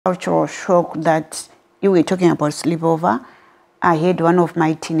cultural shock that you were talking about sleepover. I had one of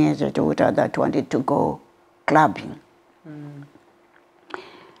my teenager daughter that wanted to go clubbing.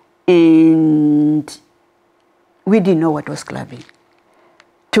 And we didn't know what was clubbing.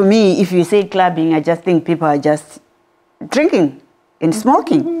 To me, if you say clubbing, I just think people are just drinking and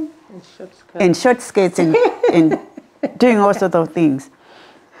smoking and short skirts and doing all sorts of things.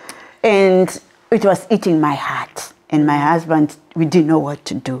 And it was eating my heart. And my husband, we didn't know what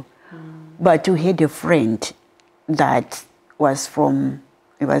to do. But we had a friend that was from,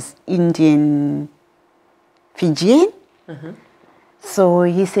 it was Indian, Fijian. So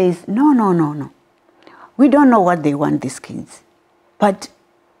he says, no. We don't know what they want, these kids. But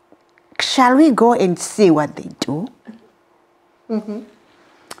shall we go and see what they do?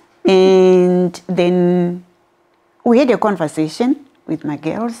 And then we had a conversation with my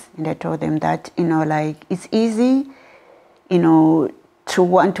girls, and I told them that, like, it's easy, to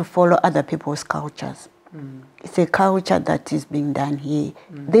want to follow other people's cultures. It's a culture that is being done here.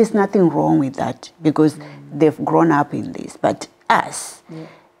 There's nothing wrong with that because they've grown up in this. But us,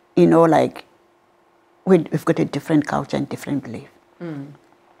 like, we've got a different culture and different belief.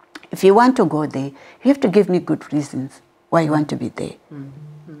 If you want to go there, you have to give me good reasons why you want to be there.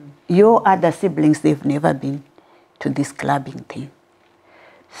 Your other siblings, they've never been to this clubbing thing.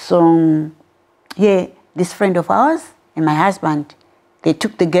 So, yeah, this friend of ours and my husband, they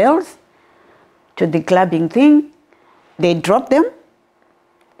took the girls to the clubbing thing. They dropped them.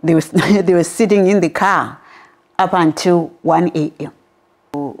 They were sitting in the car up until 1 a.m.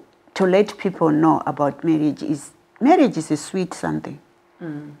 To let people know about marriage is a sweet something.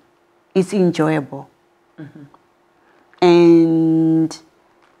 It's enjoyable. And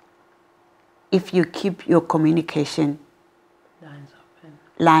if you keep your communication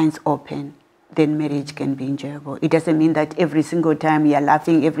lines open, then marriage can be enjoyable. It doesn't mean that every single time you're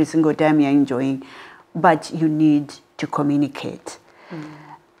laughing, every single time you're enjoying, but you need to communicate.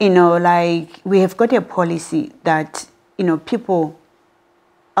 Like, we have got a policy that, people,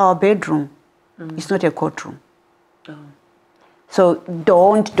 our bedroom is not a courtroom. So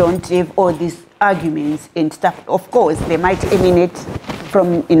don't have all these arguments and stuff. Of course, they might emanate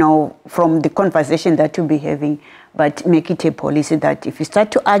from, from the conversation that you'll be having, but make it a policy that if you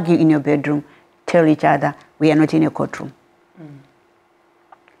start to argue in your bedroom, tell each other, we are not in a courtroom.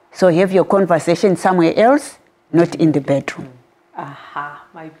 So have your conversation somewhere else, not in the bedroom. Aha,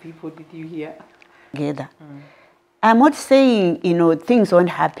 my people, did you hear? Together. I'm not saying, things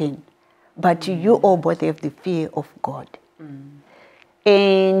won't happen, but you all both have the fear of God.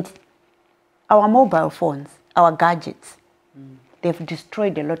 And our mobile phones, our gadgets, they've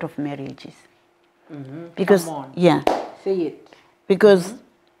destroyed a lot of marriages. Because, come on. Yeah. Say it. Because,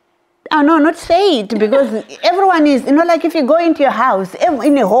 no, not say it, because everyone is, like if you go into your house,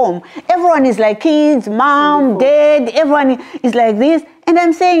 in a home, everyone is like kids, mom, dad, everyone is like this. And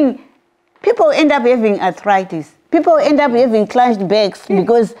I'm saying, people end up having arthritis. People end up having clenched backs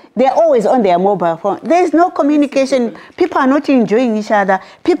because they're always on their mobile phone. There's no communication. People are not enjoying each other.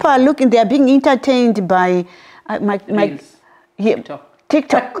 People are looking, they're being entertained by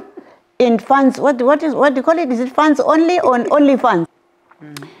TikTok. And fans, what do you call it? Is it fans only or only fans?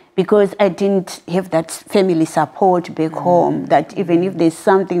 Because I didn't have that family support back home, that even if there's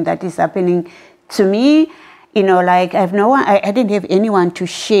something that is happening to me, like I didn't have anyone to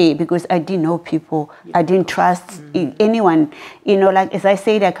share because I didn't know people. I didn't trust anyone. Like as I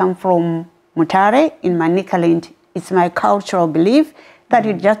said, I come from Mutare in Manicaland. It's my cultural belief that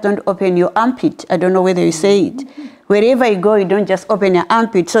you just don't open your armpit. I don't know whether you say it. Wherever you go, you don't just open your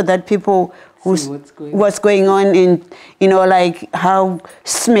armpit so that people what's going on and, like how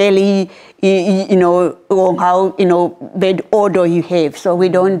smelly, or how, bad odor you have. So we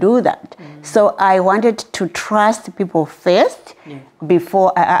don't do that. So I wanted to trust people first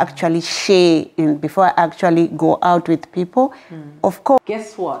before I actually share and before I actually go out with people. Of course.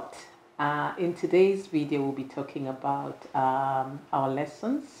 Guess what? In today's video, we'll be talking about our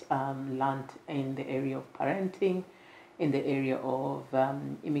lessons learned in the area of parenting, in the area of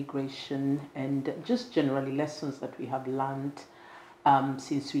immigration, and just generally lessons that we have learned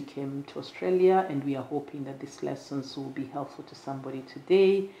since we came to Australia. And we are hoping that these lessons will be helpful to somebody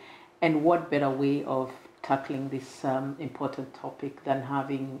today. And what better way of tackling this important topic than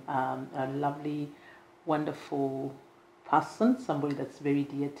having a lovely, wonderful person, somebody that's very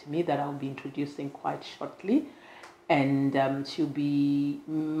dear to me that I'll be introducing quite shortly. And she'll be,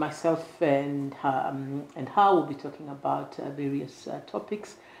 myself and her will be talking about various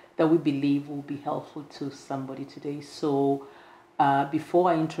topics that we believe will be helpful to somebody today. So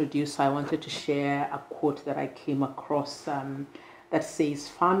before I introduce, I wanted to share a quote that I came across that says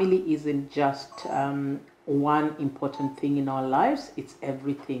family isn't just one important thing in our lives, it's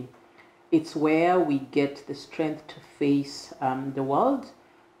everything. It's where we get the strength to face the world.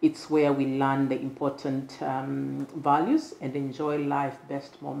 It's where we learn the important values and enjoy life's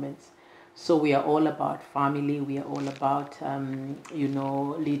best moments. So we are all about family. We are all about,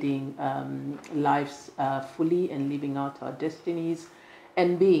 leading lives fully and living out our destinies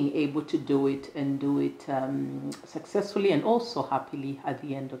and being able to do it and do it successfully and also happily at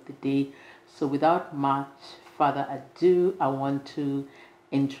the end of the day. So without much further ado, I want to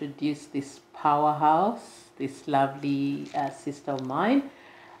introduce this powerhouse, this lovely sister of mine.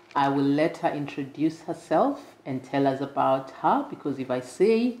 I will let her introduce herself and tell us about her, because if I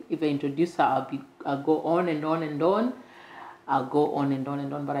introduce her, I'll go on and on and on. I'll go on and on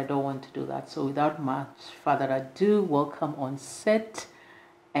and on, but I don't want to do that. So without much further ado, welcome on set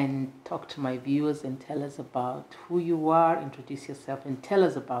and talk to my viewers and tell us about who you are, introduce yourself and tell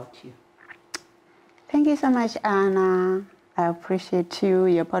us about you. Thank you so much, Anna. I appreciate you.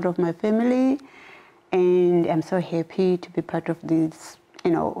 You're part of my family, and I'm so happy to be part of this,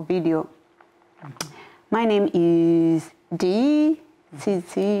 video. Mm-hmm. My name is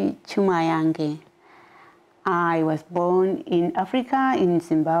it.She Chumayange. I was born in Africa, in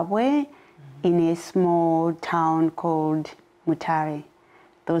Zimbabwe, in a small town called Mutare.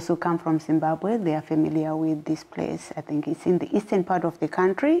 Those who come from Zimbabwe, they are familiar with this place. I think it's in the eastern part of the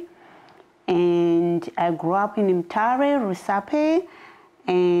country. And I grew up in Mutare, Rusape,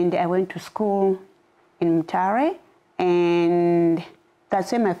 and I went to school in Mutare, and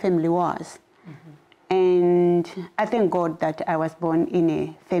that's where my family was. Mm-hmm. And I thank God that I was born in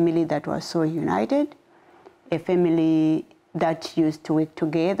a family that was so united, a family that used to work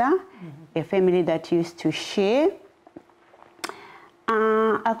together, mm-hmm. a family that used to share.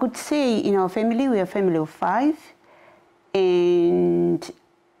 I could say in our family, we are a family of 5, and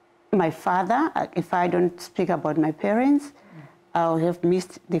my father, if I don't speak about my parents, I'll have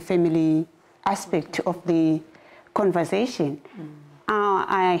missed the family aspect of the conversation.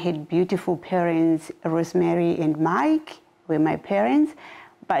 I had beautiful parents. Rosemary and Mike were my parents,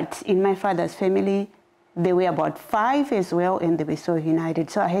 but in my father's family, they were about 5 as well, and they were so united.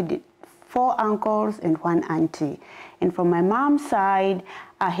 So I had 4 uncles and 1 auntie. And from my mom's side,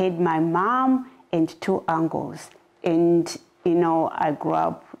 I had my mom and 2 uncles. And, I grew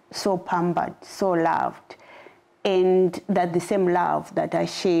up so pampered, so loved. And that the same love that I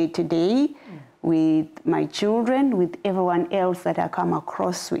share today with my children, with everyone else that I come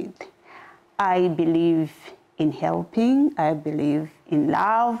across with. I believe in helping, I believe in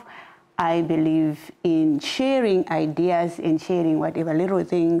love, I believe in sharing ideas and sharing whatever little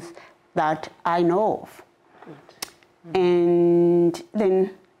things that I know of. Good. And then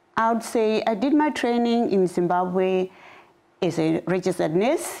I would say I did my training in Zimbabwe as a registered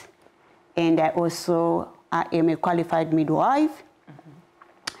nurse, and I also am a qualified midwife. Mm-hmm.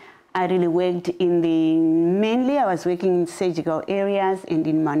 I really worked mainly I was working in surgical areas and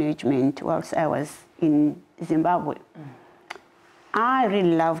in management whilst I was in Zimbabwe. Mm. I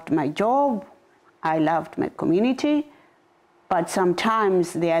really loved my job, I loved my community, but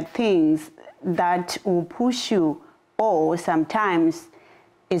sometimes there are things that will push you, or sometimes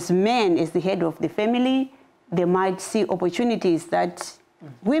as men, as the head of the family, they might see opportunities that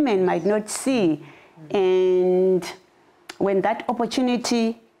women might not see. And when that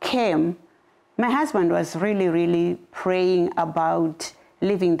opportunity came, my husband was really, really praying about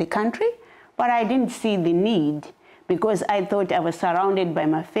leaving the country, but I didn't see the need because I thought I was surrounded by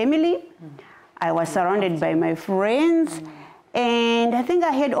my family, I was surrounded by my friends, and I think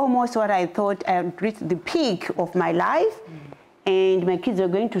I had almost what I thought I had reached the peak of my life, and my kids were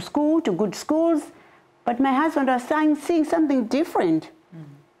going to school, to good schools, but my husband was seeing something different.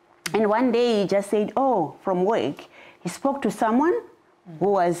 And one day he just said, from work, he spoke to someone who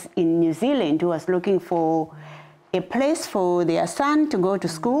was in New Zealand, who was looking for a place for their son to go to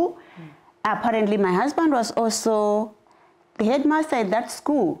school. Apparently my husband was also the headmaster at that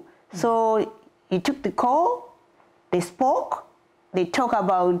school. So he took the call, they spoke, they talked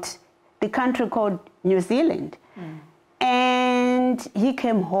about the country called New Zealand. And he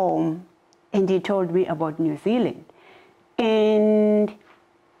came home and he told me about New Zealand. And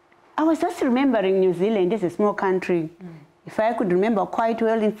I was just remembering New Zealand as a small country. If I could remember quite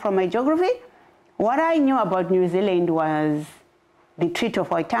well from my geography, what I knew about New Zealand was the Treaty of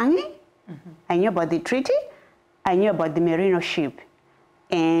Waitangi. I knew about the treaty. I knew about the merino sheep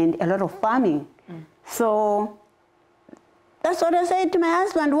and a lot of farming. So that's what I said to my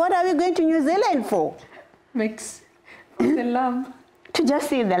husband, what are we going to New Zealand for? Mix the lamb. To just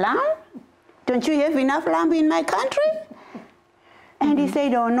see the lamb? Don't you have enough lamb in my country? And he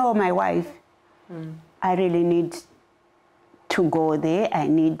said, oh no, my wife, I really need to go there. I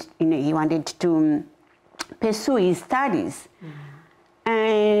need, he wanted to pursue his studies.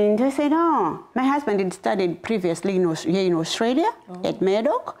 And I said, oh, my husband had studied previously here in Australia at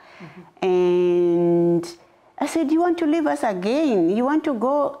Murdoch. And I said, you want to leave us again? You want to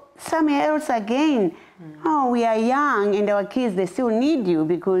go somewhere else again? Oh, we are young and our kids, they still need you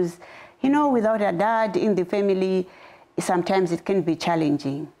because, without a dad in the family, sometimes it can be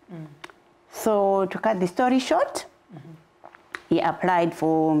challenging. So to cut the story short, he applied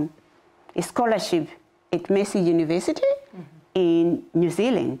for a scholarship at Massey University in New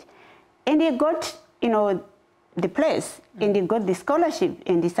Zealand. And he got, the place, and he got the scholarship,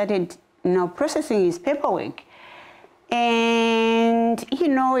 and he started, processing his paperwork. And,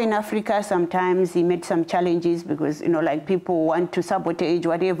 in Africa, sometimes he met some challenges because, like people want to sabotage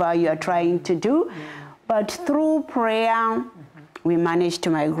whatever you are trying to do. But through prayer, we managed to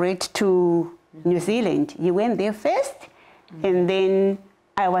migrate to New Zealand. He went there first, and then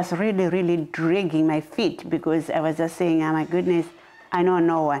I was really, really dragging my feet because I was just saying, oh my goodness, I know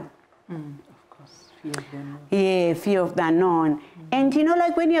no one. Of course, fear of the unknown. Yeah, fear of the unknown. And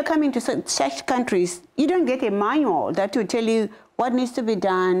like when you're coming to such countries, you don't get a manual that will tell you what needs to be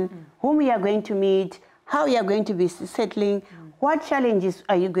done, whom you are going to meet, how you are going to be settling, what challenges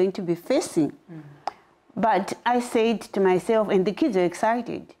are you going to be facing. But I said to myself, and the kids were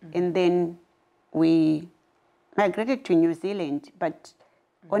excited, and then we migrated to New Zealand, but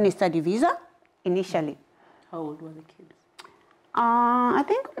on a study visa initially. How old were the kids? I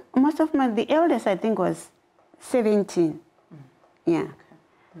think most of the eldest I think was 17. Yeah. Okay.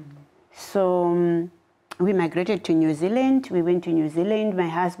 So we migrated to New Zealand. We went to New Zealand. My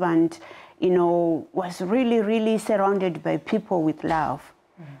husband, was really, really surrounded by people with love.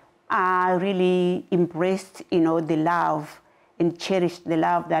 I really embraced, the love and cherished the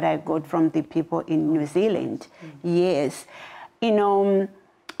love that I got from the people in New Zealand. Yes. We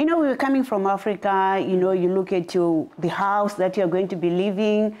were coming from Africa, you look at the house that you're going to be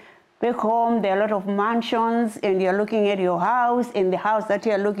living. Back home, there are a lot of mansions, and you're looking at your house and the house that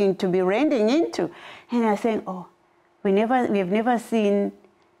you're looking to be renting into. And I'm saying, oh, we have never seen,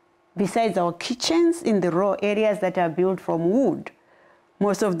 besides our kitchens in the raw areas that are built from wood.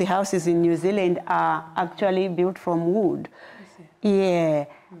 Most of the houses in New Zealand are actually built from wood. Yeah,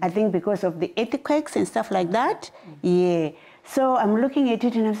 I think because of the earthquakes and stuff like that. Yeah. So I'm looking at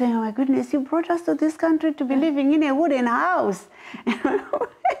it and I'm saying, oh my goodness, you brought us to this country to be living in a wooden house.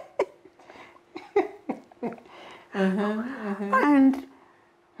 And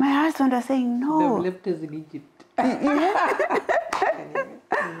my husband was saying, no. They've left us in Egypt.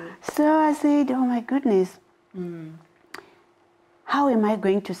 So I said, oh my goodness, how am I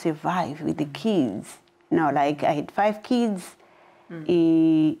going to survive with the kids? I had 5 kids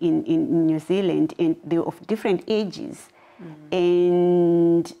in New Zealand, and they were of different ages.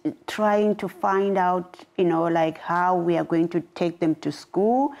 And trying to find out, how we are going to take them to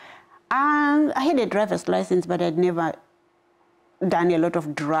school. And I had a driver's license, but I'd never done a lot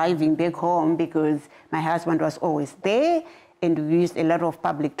of driving back home because my husband was always there, and we used a lot of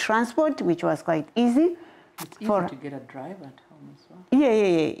public transport, which was quite easy. It's easy to get a driver at home as well.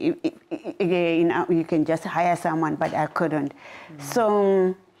 Yeah. You can just hire someone, but I couldn't.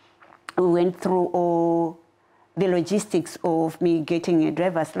 So we went through all the logistics of me getting a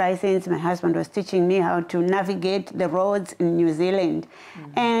driver's license. My husband was teaching me how to navigate the roads in New Zealand.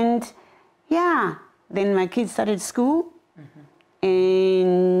 And yeah, then my kids started school.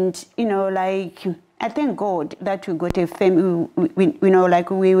 And, I thank God that we got a family,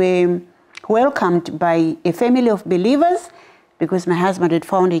 we were welcomed by a family of believers because my husband had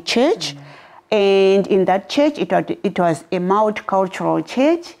found a church. And in that church, it was a multicultural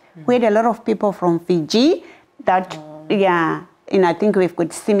church. We had a lot of people from Fiji. And I think we've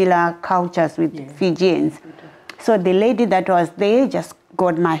got similar cultures with Fijians. So the lady that was there just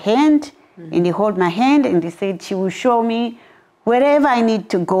got my hand, and he held my hand, and he said she will show me wherever I need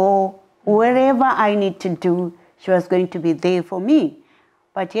to go, wherever I need to do, she was going to be there for me.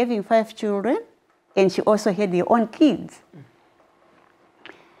 But having 5 children, and she also had her own kids.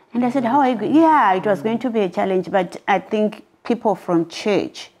 And I said, it was going to be a challenge, but I think people from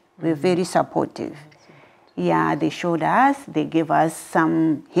church were very supportive. Yeah, they showed us, they gave us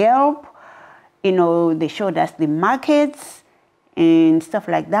some help, they showed us the markets and stuff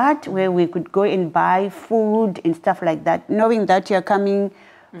like that, where we could go and buy food and stuff like that. Knowing that you're coming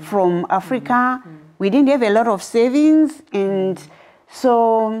from Africa, we didn't have a lot of savings, and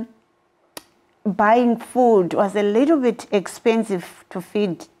so buying food was a little bit expensive to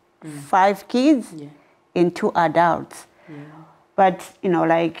feed 5 kids and 2 adults. But,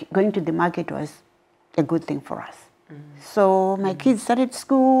 like going to the market was a good thing for us. So my kids started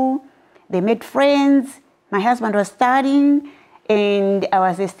school, they made friends, my husband was studying, and I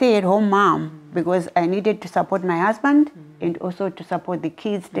was a stay-at-home mom because I needed to support my husband and also to support the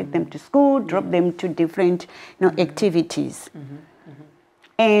kids, take them to school, drop them to different activities.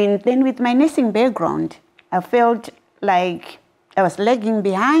 And then with my nursing background, I felt like I was lagging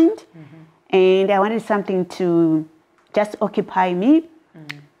behind, and I wanted something to just occupy me.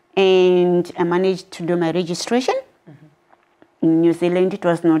 And I managed to do my registration. In New Zealand, it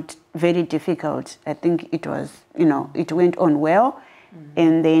was not very difficult. I think it was, it went on well.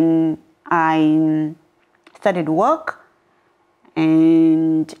 And then I started work,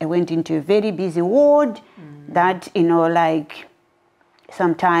 and I went into a very busy ward that, like,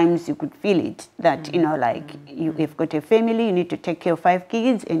 sometimes you could feel it, that, like, you've got a family, you need to take care of 5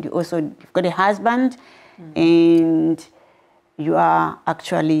 kids, and you've got a husband, and you are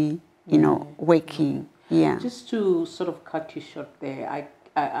actually, working. Yeah. Just to sort of cut you short there,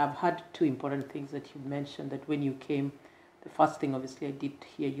 I've had 2 important things that you mentioned, that when you came, the first thing, obviously, I did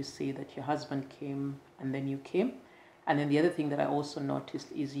hear you say that your husband came and then you came. And then the other thing that I also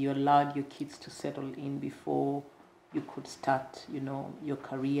noticed is you allowed your kids to settle in before you could start, your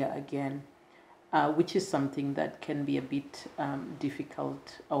career again, which is something that can be a bit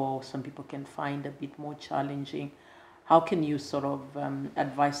difficult, or some people can find a bit more challenging. How can you sort of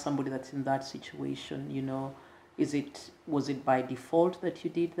advise somebody that's in that situation? Was it by default that you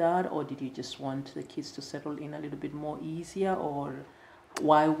did that, or did you just want the kids to settle in a little bit more easier, or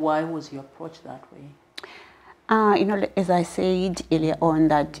why was your approach that way? As I said earlier on,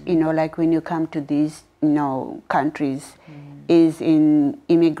 that like when you come to these countries, is in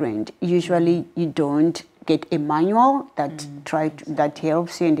immigrant, usually you don't get a manual that that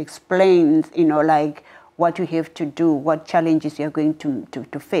helps you and explains like what you have to do, what challenges you're going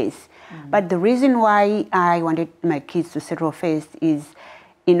to face. But the reason why I wanted my kids to settle first is,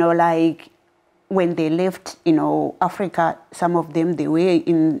 like when they left, Africa, some of them, they were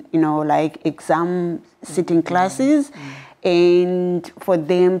in, like exam sitting classes, and for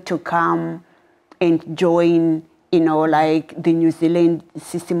them to come and join, like the New Zealand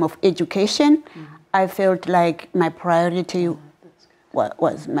system of education, I felt like my priority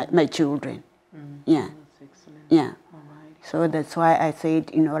was my children. Yeah. Yeah. So that's why I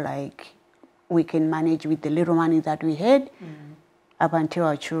said, like, we can manage with the little money that we had up until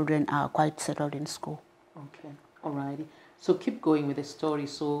our children are quite settled in school. Okay. All righty. So keep going with the story.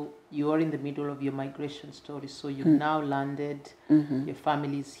 So you are in the middle of your migration story. So you've now landed, your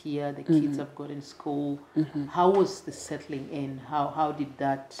family's here, the kids have got in school. How was the settling in? How did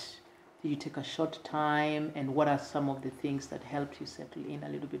that, did you take a short time? And what are some of the things that helped you settle in a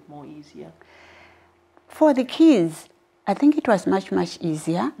little bit more easier? For the kids, I think it was much, much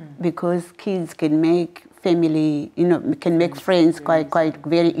easier because kids can make family, can make friends quite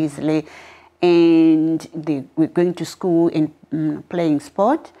very easily. And they were going to school and playing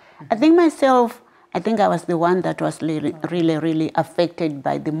sport. I think myself, I think I was the one that was really affected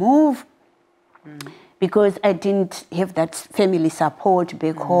by the move because I didn't have that family support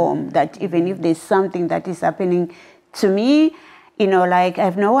back home, that even if there's something that is happening to me, like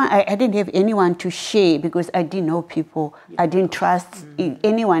I didn't have anyone to share because I didn't know people. I didn't trust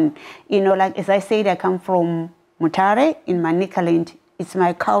anyone. Like as I said, I come from Mutare in Manicaland. It's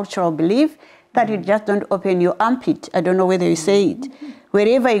my cultural belief that you just don't open your armpit. I don't know whether you say it.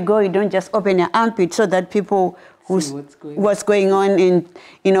 Wherever you go, you don't just open your armpit so that people what's going on and,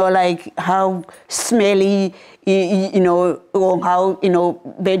 like how smelly, or how,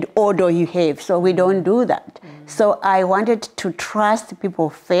 bad odor you have. So we don't do that. So I wanted to trust people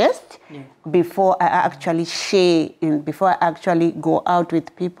first before I actually share and before I actually go out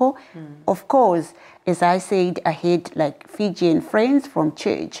with people. Of course, as I said, I had like Fijian friends from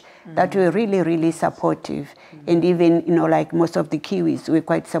church that were really supportive. And even, like most of the Kiwis were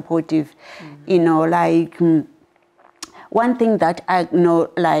quite supportive. Like one thing that I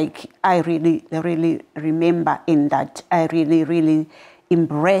like I really remember in that I really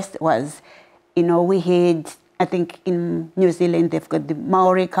embraced was, we had, I think in New Zealand they've got the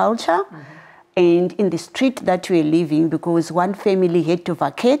Maori culture, and in the street that we were living, because one family had to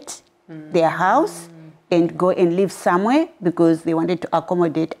vacate their house and go and live somewhere because they wanted to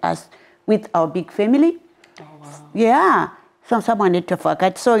accommodate us with our big family. Oh, wow. Yeah. So someone had to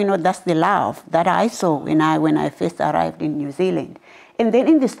forget. So, that's the love that I saw when I first arrived in New Zealand. And then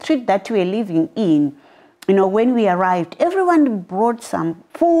in the street that we were living in, when we arrived, everyone brought some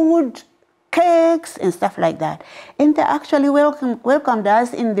food, cakes and stuff like that. And they actually welcomed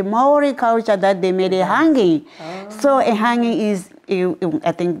us in the Maori culture that they made a hangi. Oh. So a hangi is,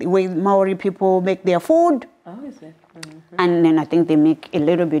 I think, the way Maori people make their food. Oh, is it? Mm-hmm. And then I think they make a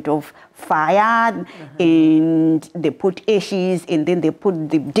little bit of fire, and they put ashes, and then they put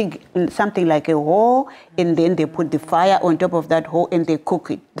dig something like a hole, and then they put the fire on top of that hole, and they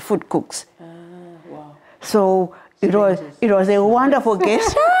cook it. The food cooks. Wow. So it was a wonderful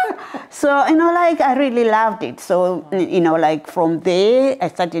gesture. So, you know, like, I really loved it. So, you know, like, from there, I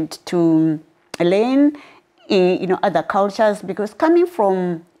started to learn, you know, other cultures, because coming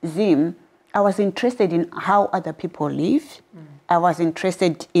from Zim, I was interested in how other people live. I was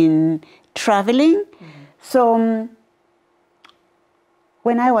interested in traveling. So,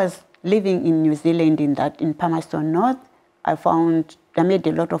 when I was living in New Zealand, in Palmerston North, I made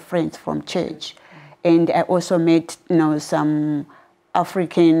a lot of friends from church. And I also met, you know, some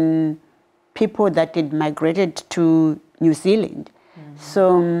African people that had migrated to New Zealand.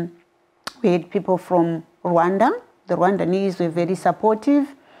 So we had people from Rwanda. The Rwandese were very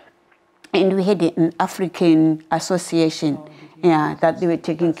supportive. And we had an African association, that they were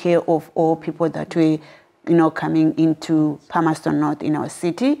taking care of all people that were, you know, coming into Palmerston North in our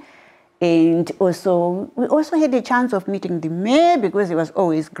city. And also, we also had a chance of meeting the mayor, because he was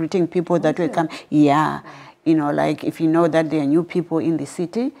always greeting people that were coming. Yeah, you know, like, if you know that there are new people in the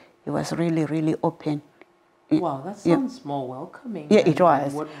city, he was really, really open. Wow, that sounds more welcoming. Yeah, it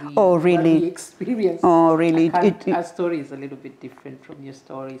was. Really? What we experienced. Oh, really? Our story is a little bit different from your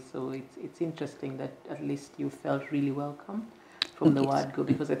story, so it's interesting that at least you felt really welcome from the word go,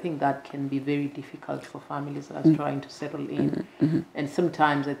 because I think that can be very difficult for families that are trying to settle in. And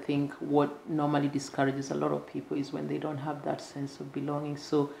sometimes I think what normally discourages a lot of people is when they don't have that sense of belonging.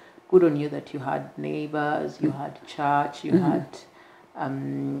 So good on you that you had neighbors, you had church, you had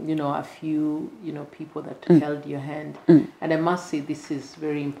you know, a few, you know, people that held your hand. And I must say this is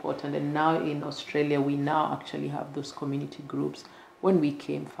very important. And now in Australia, we now actually have those community groups. When we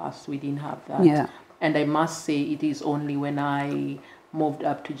came first, we didn't have that. Yeah. And I must say it is only when I moved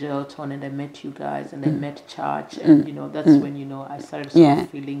up to Geraldton and I met you guys and I met church, and, you know, that's when, you know, I started sort of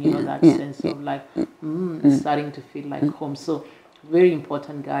feeling, you know, that sense of like, starting to feel like home. So very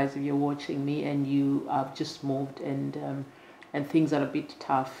important, guys, if you're watching me and you have just moved and things are a bit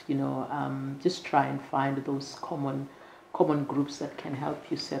tough, you know, just try and find those common groups that can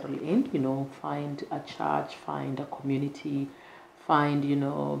help you settle in, you know, find a church, find a community, find, you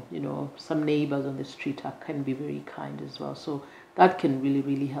know, some neighbors on the street can be very kind as well. So that can really,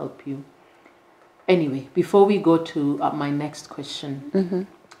 really help you. Anyway, before we go to my next question,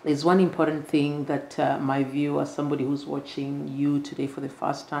 there's one important thing that my viewer, somebody who's watching you today for the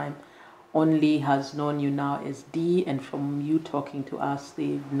first time, only has known you now as D, and from you talking to us,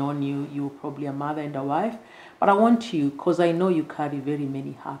 they've known you're probably a mother and a wife. But I want you, because I know you carry very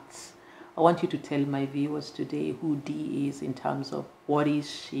many hats, I want you to tell my viewers today who D is in terms of what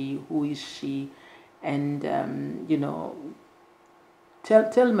is she, who is she, and, you know,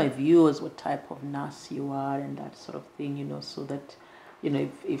 tell my viewers what type of nurse you are and that sort of thing, you know, so that, you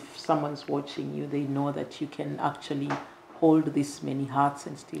know, if someone's watching you, they know that you can actually hold this many hats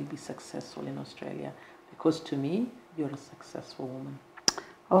and still be successful in Australia. Because to me, you're a successful woman.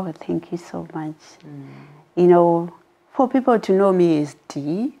 Oh, thank you so much. You know, for people to know me as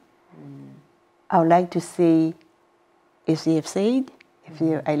D, I would like to say, as you have said, if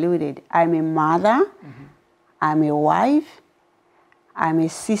you alluded, I'm a mother, I'm a wife, I'm a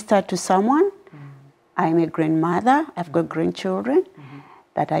sister to someone, I'm a grandmother, I've got grandchildren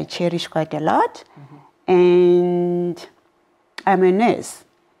that I cherish quite a lot, and I'm a nurse.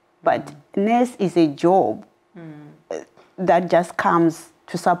 But nurse is a job that just comes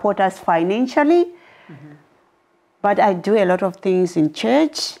to support us financially. But I do a lot of things in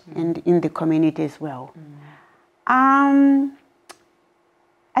church and in the community as well. I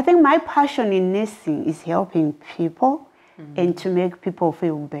think my passion in nursing is helping people and to make people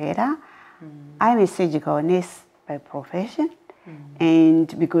feel better. I'm a surgical nurse by profession.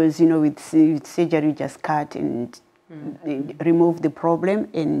 And because, you know, with surgery, you just cut and remove the problem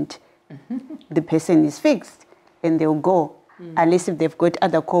and the person is fixed and they'll go, unless if they've got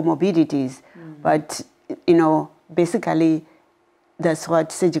other comorbidities. But, you know, basically, that's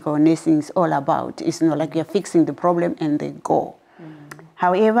what surgical nursing is all about. It's not like you're fixing the problem and they go.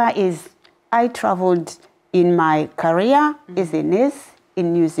 However, I traveled in my career as a nurse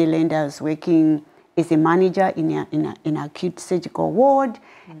in New Zealand. I was working as a manager in an acute surgical ward.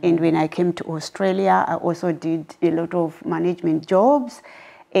 And when I came to Australia, I also did a lot of management jobs.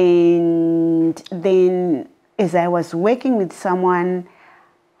 And then as I was working with someone,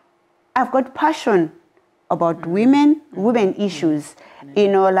 I've got passion about women issues. You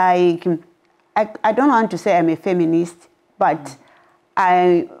know, like, I don't want to say I'm a feminist, but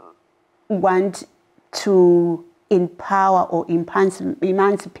I want to empower or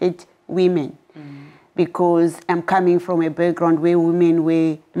emancipate women, because I'm coming from a background where women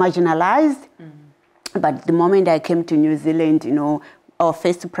were marginalized. But the moment I came to New Zealand, you know, our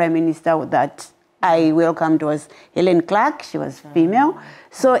first prime minister that I welcomed was Helen Clark. She was female.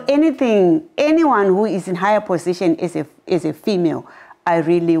 So anyone who is in higher position as a female, I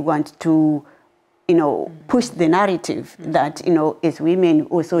really want to, you know, push the narrative that, you know, as women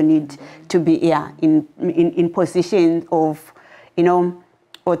also need to be in positions of, you know,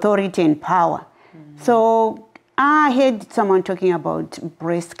 authority and power. So I heard someone talking about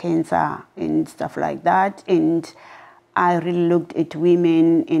breast cancer and stuff like that, and I really looked at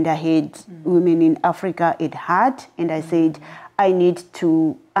women, and I had women in Africa at heart, and I said, I need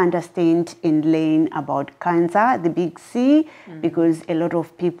to understand and learn about cancer, the big C, because a lot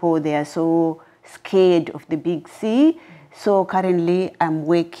of people, they are so scared of the big C. So currently I'm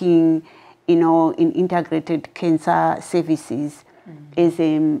working, you know, in integrated cancer services as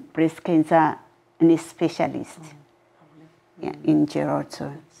a breast cancer specialist in Gerard.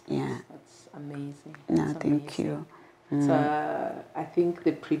 So, That's amazing. No, That's thank you. So I think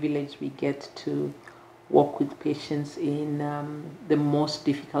the privilege we get to work with patients in the most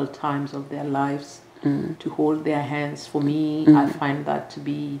difficult times of their lives, to hold their hands. For me, I find that to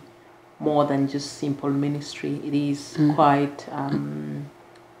be more than just simple ministry. It is quite a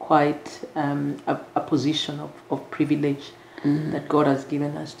position of privilege that God has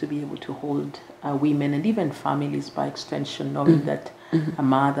given us to be able to hold women and even families by extension, knowing that a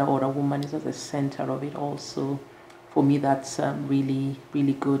mother or a woman is at the center of it also. For me, that's really,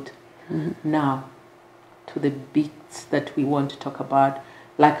 really good. Now, to the bits that we want to talk about.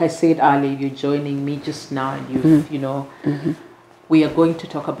 Like I said earlier, you're joining me just now, and you know, we are going to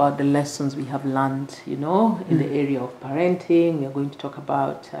talk about the lessons we have learned, you know, in the area of parenting. We are going to talk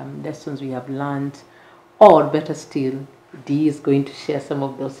about lessons we have learned, or better still, Dee is going to share some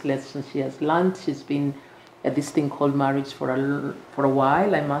of those lessons she has learned. She's been at this thing called marriage for a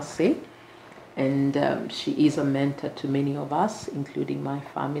while, I must say. And she is a mentor to many of us, including my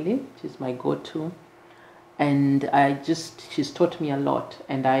family. She's my go-to. And she's taught me a lot.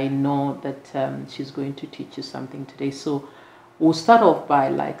 And I know that she's going to teach you something today. So we'll start off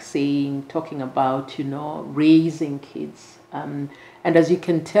by talking about, you know, raising kids. And as you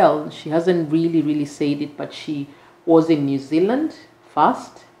can tell, she hasn't really said it, but she was in New Zealand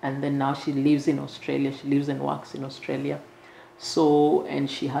first. And then now she lives in Australia. She lives and works in Australia. So, and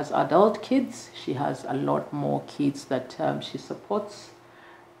she has adult kids. She has a lot more kids that she supports.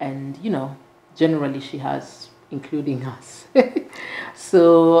 And, you know, generally she has, including us.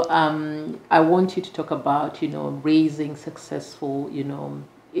 So I want you to talk about, you know, raising successful, you know,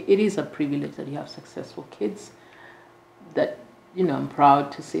 it is a privilege that you have successful kids that, you know, I'm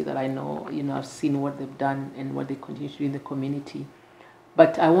proud to say that I know, you know, I've seen what they've done and what they continue to do in the community.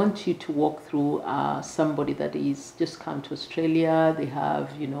 But I want you to walk through somebody that is just come to Australia. They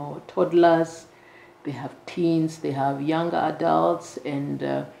have, you know, toddlers, they have teens, they have younger adults, and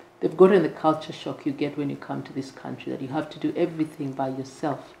they've gotten the culture shock you get when you come to this country, that you have to do everything by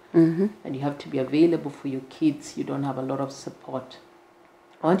yourself. And you have to be available for your kids. You don't have a lot of support.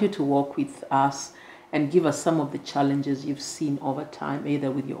 I want you to walk with us and give us some of the challenges you've seen over time,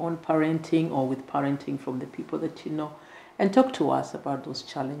 either with your own parenting or with parenting from the people that you know. And talk to us about those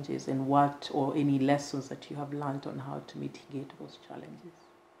challenges and what or any lessons that you have learned on how to mitigate those challenges.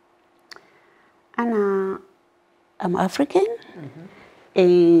 Anna, I'm African,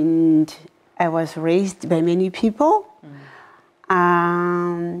 and I was raised by many people. We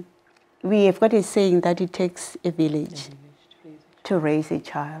have got a saying that it takes a village to raise a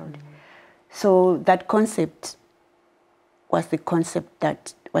child. So that concept was the concept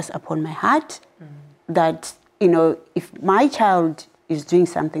that was upon my heart, that, you know, if my child is doing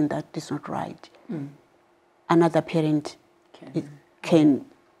something that is not right, another parent can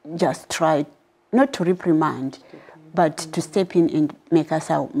just try not to reprimand, but to step in and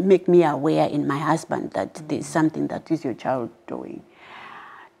make me aware in my husband that there's something that is your child doing.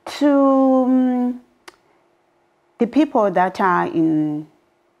 To the people that are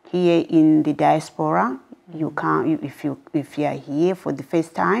here in the diaspora, you can't, if you are here for the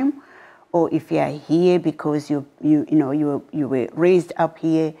first time, or if you are here because you were raised up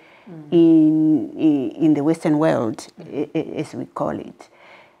here in the Western world, as we call it.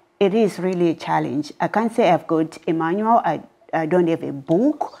 It is really a challenge. I can't say I've got a manual. I don't have a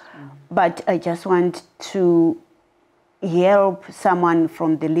book, but I just want to help someone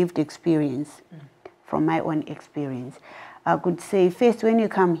from the lived experience, from my own experience, I could say, first, when you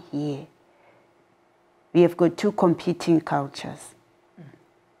come here, we have got two competing cultures.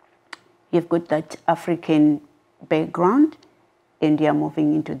 You've got that African background, and you're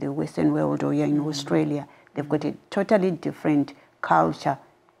moving into the Western world, or you're in Australia. They've got a totally different culture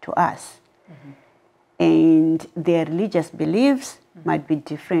to us. And their religious beliefs might be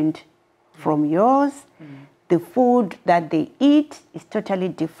different from yours. The food that they eat is totally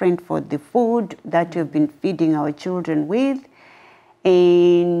different from the food that we've been feeding our children with.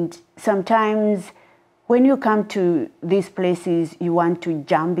 And sometimes when you come to these places, you want to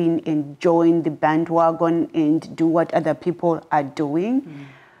jump in and join the bandwagon and do what other people are doing.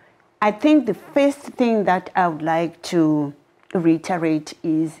 I think the first thing that I would like to reiterate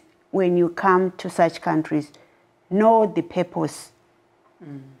is when you come to such countries, know the purpose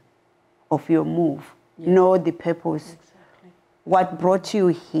of your move. Know the purpose. Exactly. What brought you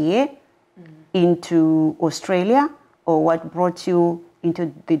here into Australia, or what brought you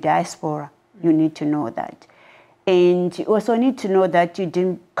into the diaspora. You need to know that. And you also need to know that you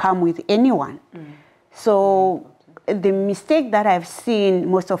didn't come with anyone. So the mistake that I've seen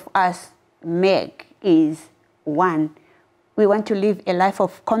most of us make is, one, we want to live a life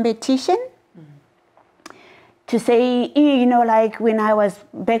of competition. To say, you know, like when I was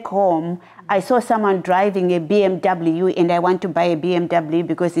back home, I saw someone driving a BMW and I want to buy a BMW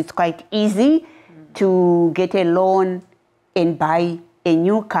because it's quite easy to get a loan and buy a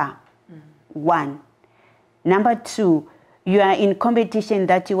new car. One. Number two, you are in competition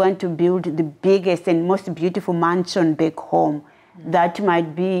that you want to build the biggest and most beautiful mansion back home. That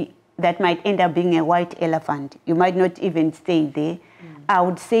might end up being a white elephant. You might not even stay there. I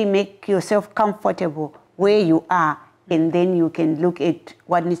would say make yourself comfortable where you are, and then you can look at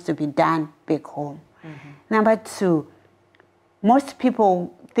what needs to be done back home. Number two, most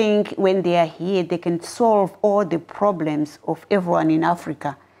people think when they are here, they can solve all the problems of everyone in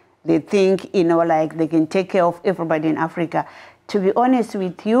Africa. They think, you know, like they can take care of everybody in Africa. To be honest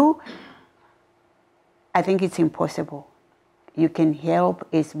with you, I think it's impossible. You can help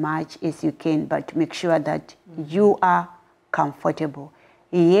as much as you can, but make sure that you are comfortable.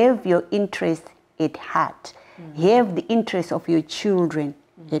 You have your interest at heart. You have the interest of your children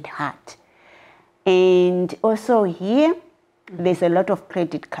at heart. And also here, there's a lot of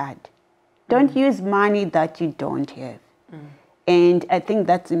credit card. Don't use money that you don't have. And I think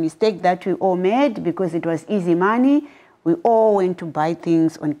that's a mistake that we all made because it was easy money. We all went to buy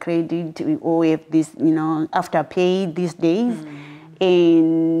things on credit. We all have this, you know, afterpay these days.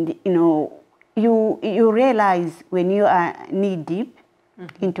 And, you know, you realize when you are knee-deep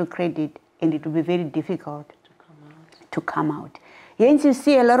into credit, and it will be very difficult to come out. Hence, you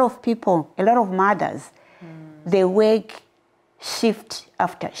see a lot of people, a lot of mothers, they work shift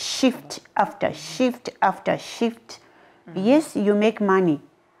after shift after shift after shift. Yes, you make money,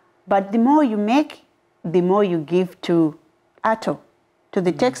 but the more you make, the more you give to ATO, to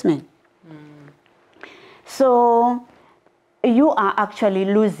the taxman. So you are actually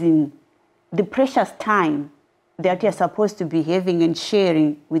losing the precious time that you're supposed to be having and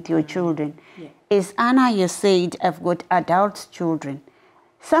sharing with your children. As Anna, you said, I've got adult children.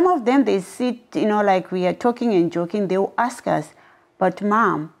 Some of them, they sit, you know, like we are talking and joking, they will ask us, but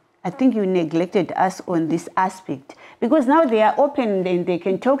Mom, I think you neglected us on this aspect. Because now they are open and they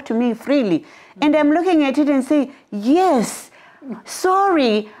can talk to me freely. And I'm looking at it and say, yes,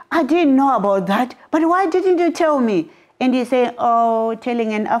 sorry, I didn't know about that, but why didn't you tell me? And you say, oh,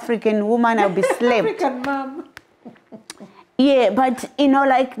 telling an African woman I'll be slapped. African mom. Yeah, but, you know,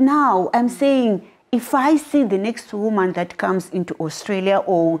 like now I'm saying, if I see the next woman that comes into Australia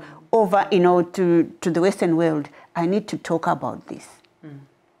or over, you know, to the Western world, I need to talk about this.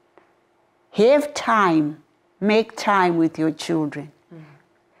 Have time, make time with your children.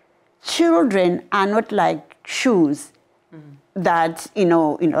 Children are not like shoes that, you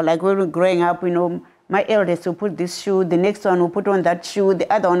know, like when we were growing up, you know, my eldest will put this shoe, the next one will put on that shoe, the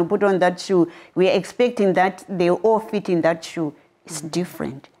other one will put on that shoe. We are expecting that they all fit in that shoe. It's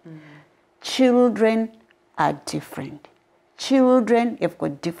different. Children are different. Children have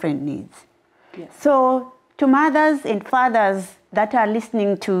got different needs. So to mothers and fathers that are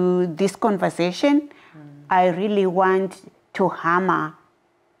listening to this conversation, I really want to hammer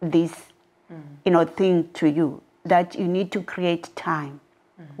this, you know, thing to you, that you need to create time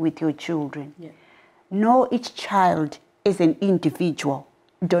with your children. Know each child as an individual.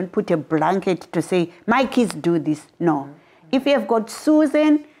 Don't put a blanket to say, my kids do this. No. If you have got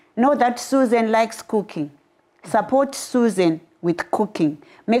Susan, know that Susan likes cooking. Support Susan with cooking.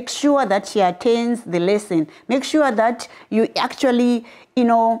 Make sure that she attends the lesson. Make sure that you actually,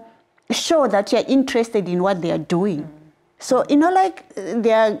 show that you're interested in what they are doing. So, like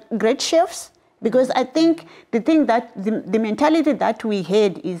they are great chefs, because I think the thing that, the mentality that we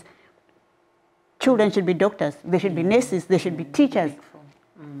had is children should be doctors, they should be nurses, they should be teachers.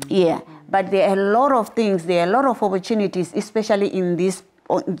 Yeah, but there are a lot of things, there are a lot of opportunities, especially in this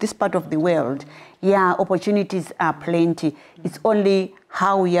part of the world. Yeah, opportunities are plenty. It's only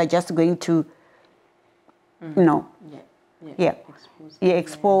how we are just going to,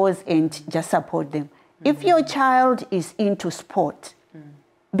 expose and just support them. If your child is into sport,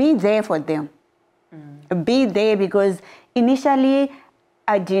 be there for them. Be there, because initially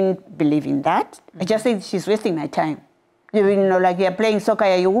I didn't believe in that. I just said, she's wasting my time. Like you're playing soccer,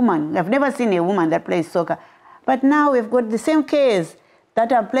 you're a woman. I've never seen a woman that plays soccer. But now we've got the same kids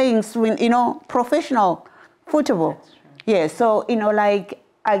that are playing, professional football. Yeah, so, like,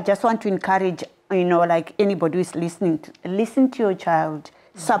 I just want to encourage, like anybody who is listening, listen to your child,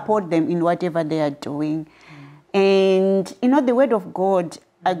 support them in whatever they are doing. And, the word of God,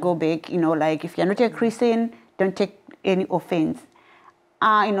 I go back, like if you're not a Christian, don't take any offense.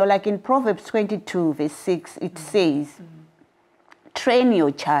 Like in Proverbs 22, verse 6, it says, train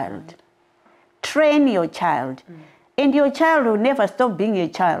your child. Train your child. And your child will never stop being a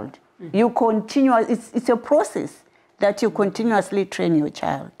child. You it's a process that you continuously train your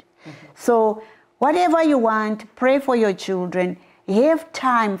child. So whatever you want, pray for your children. Have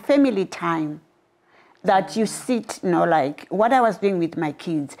time, family time, that you sit, like what I was doing with my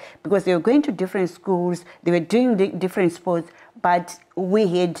kids, because they were going to different schools, they were doing different sports, but we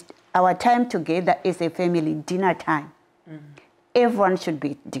had our time together as a family, dinner time. Everyone should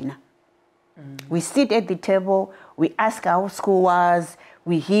be at dinner. We sit at the table, we ask how school was,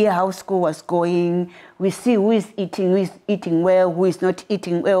 we hear how school was going, we see who is eating well, who is not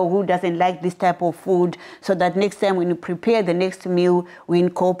eating well, who doesn't like this type of food, so that next time when we prepare the next meal, we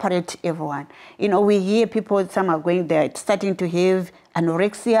incorporate everyone. We hear people, some are going there, starting to have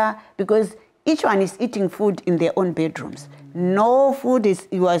anorexia, because each one is eating food in their own bedrooms. No food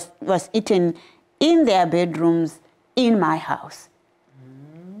was eaten in their bedrooms in my house.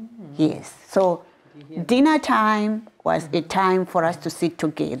 Yes, so dinner time was a time for us to sit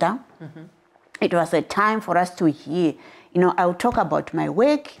together. It was a time for us to hear. I would talk about my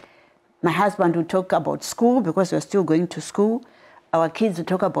work. My husband would talk about school, because we're still going to school. Our kids would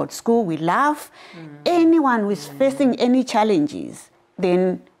talk about school. We laugh. Anyone who is facing any challenges,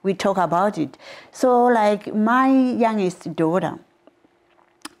 then we talk about it. So like my youngest daughter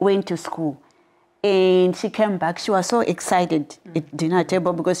went to school, and she came back. She was so excited at dinner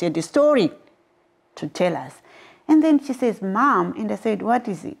table, because she had a story to tell us. And then she says, Mom, and I said, what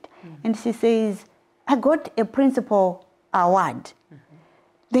is it? And she says, I got a principal award.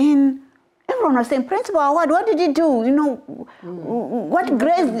 Then everyone was saying, principal award, what did you do? What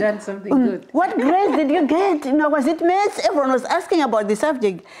grades? Done something good. What grades did you get? Was it maths? Everyone was asking about the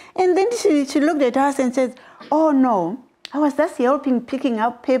subject. And then she looked at us and said, oh no, I was just helping picking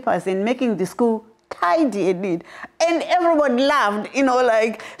up papers and making the school tidy and neat. And everyone laughed,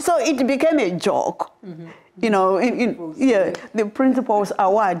 so it became a joke. The principal's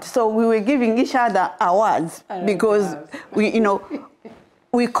award. So we were giving each other awards, because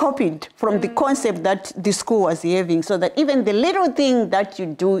we copied from the concept that the school was having, so that even the little thing that you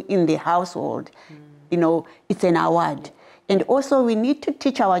do in the household, it's an award. And also we need to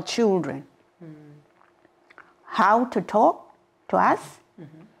teach our children how to talk to us.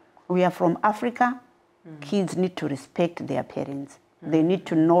 We are from Africa. Kids need to respect their parents. They need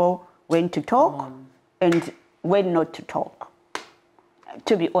to know when to talk and when not to talk.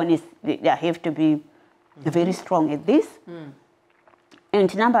 To be honest, they have to be very strong at this.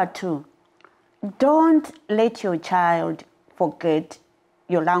 And number 2, don't let your child forget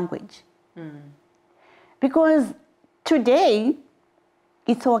your language. Because today,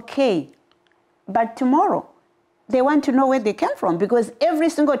 it's okay, but tomorrow, they want to know where they came from, because every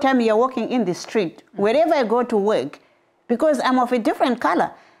single time you're walking in the street, wherever I go to work, because I'm of a different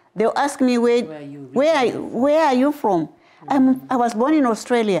color, they'll ask me, where are you from? I was born in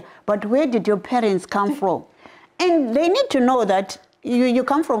Australia, but where did your parents come from? And they need to know that you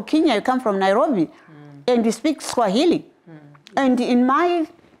come from Kenya, you come from Nairobi, and you speak Swahili. And in my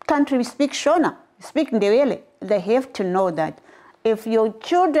country, we speak Shona, we speak Ndebele. They have to know that if your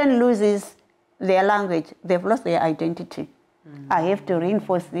children loses their language, they've lost their identity. I have to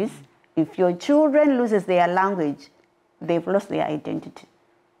reinforce this. If your children loses their language, they've lost their identity.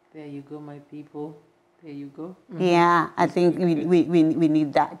 There you go, my people. There you go. Yeah, I think we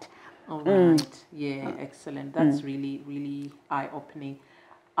need that. All right. Yeah, excellent. That's really, really eye-opening.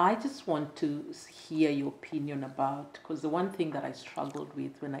 I just want to hear your opinion about, because the one thing that I struggled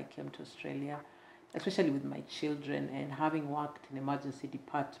with when I came to Australia, especially with my children, and having worked in emergency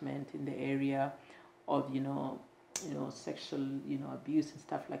department in the area of, sexual, abuse and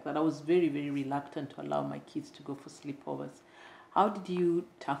stuff like that, I was very, very reluctant to allow my kids to go for sleepovers. How did you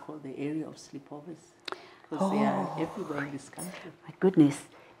tackle the area of sleepovers? Because they are everywhere in this country. My goodness,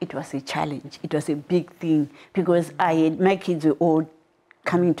 it was a challenge. It was a big thing because my kids were all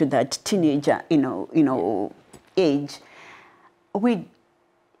coming to that teenager, age. We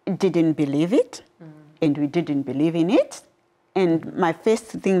didn't believe it, and we didn't believe in it. And my first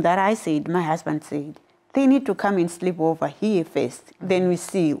thing that I said, my husband said, they need to come and sleep over here first. Then we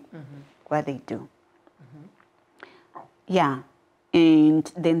see what they do. Yeah. And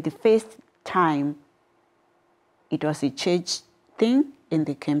then the first time, it was a church thing, and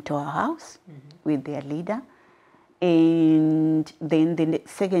they came to our house with their leader. And then the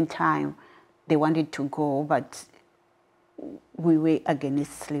second time, they wanted to go, but we were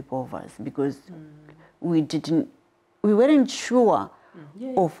against sleepovers because we weren't sure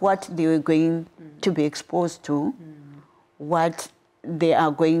of what they were going to be exposed to, what they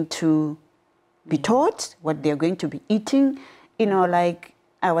are going to be taught, what they're going to be eating.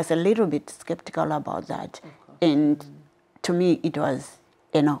 I was a little bit skeptical about that. And to me, it was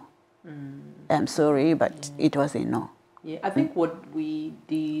a no. I'm sorry, but it was a no. Yeah, I think what we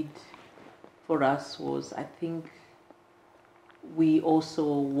did for us was, I think we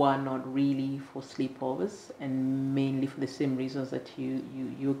also were not really for sleepovers, and mainly for the same reasons that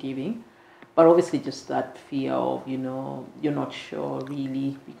you're giving. But obviously just that fear of, you're not sure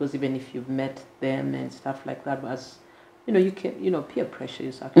really, because even if you've met them and stuff like that, as you can, peer pressure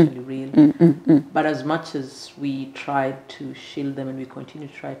is actually real. But as much as we tried to shield them, and we continue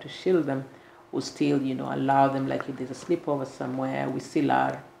to try to shield them, we'll still, allow them, like if there's a sleepover somewhere, we still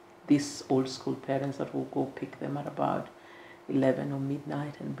are these old school parents that will go pick them at about 11 or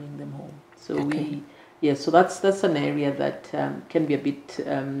midnight and bring them home. So so that's an area that can be a bit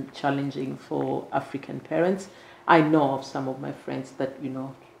challenging for African parents. I know of some of my friends that,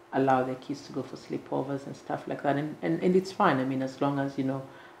 allow their kids to go for sleepovers and stuff like that, and it's fine. I mean, as long as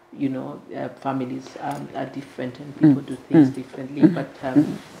families are different and people do things differently. But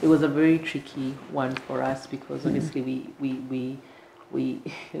it was a very tricky one for us because obviously we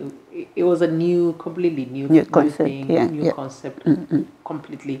it was a completely new concept, thing, concept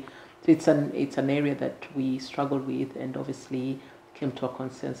completely. So it's an area that we struggled with, and obviously came to a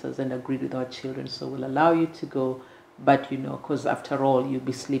consensus and agreed with our children. So we'll allow you to go. But, because after all, you'll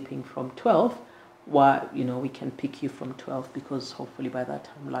be sleeping from 12, we can pick you from 12 because hopefully by that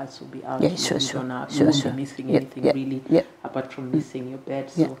time lights will be out. You won't be missing anything really apart from missing your bed.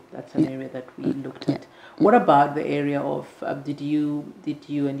 So that's an area that we looked at. What about the area of, did you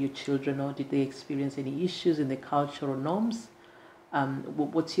and your children, or did they experience any issues in the cultural norms?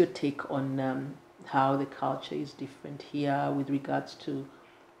 What's your take on how the culture is different here with regards to,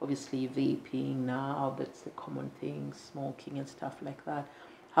 obviously, vaping now, that's the common thing, smoking and stuff like that.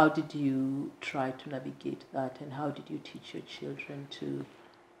 How did you try to navigate that, and how did you teach your children to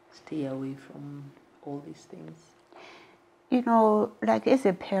stay away from all these things? Like as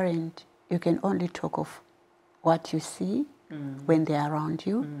a parent, you can only talk of what you see when they're around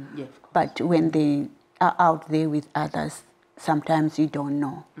you. Yeah, of course. But when they are out there with others, sometimes you don't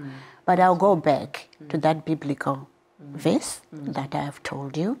know. But I'll go back to that biblical verse that I have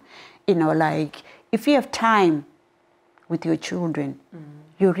told you. Like if you have time with your children,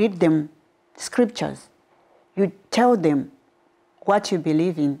 you read them scriptures, you tell them what you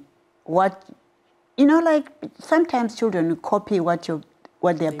believe in, like sometimes children copy what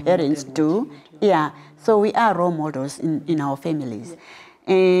their parents do. So we are role models in our families.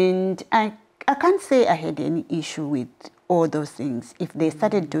 And I can't say I had any issue with all those things. If they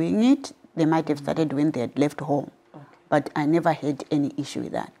started doing it, they might have started when they had left home. But I never had any issue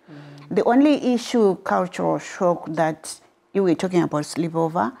with that. The only issue, cultural shock, that you were talking about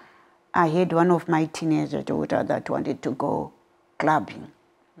sleepover, I had one of my teenager daughter that wanted to go clubbing.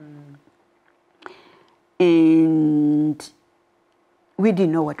 And we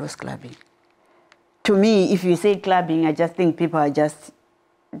didn't know what was clubbing. To me, if you say clubbing, I just think people are just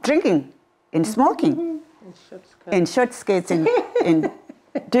drinking and smoking and short skirts and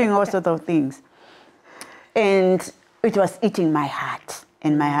doing all sorts of things. And it was eating my heart.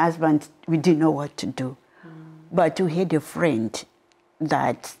 And my husband, we didn't know what to do. But we had a friend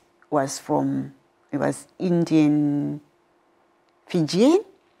that was Indian, Fijian.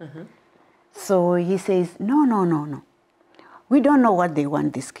 So he says, no. we don't know what they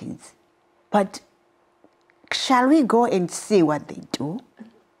want, these kids, but shall we go and see what they do?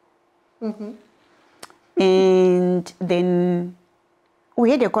 Mm-hmm. And then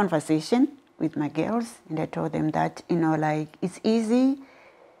we had a conversation with my girls, and I told them that, like, it's easy,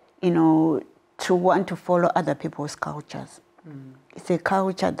 to want to follow other people's cultures. It's a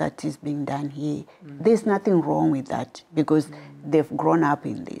culture that is being done here. There's nothing wrong with that because they've grown up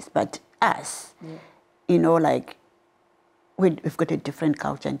in this. But us, like, we've got a different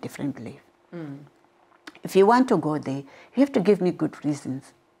culture and different belief. If you want to go there, you have to give me good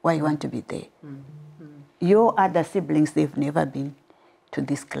reasons why you want to be there. Your other siblings, they've never been to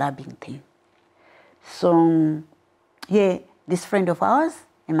this clubbing thing. So, yeah, this friend of ours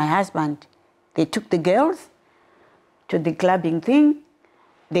and my husband, they took the girls to the clubbing thing.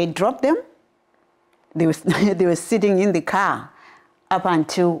 They dropped them. They were sitting in the car up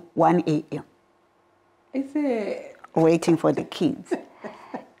until 1 a.m. Is it? Waiting for the kids.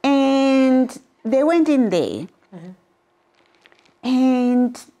 And they went in there.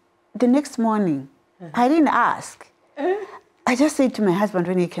 And the next morning, I didn't ask. I just said to my husband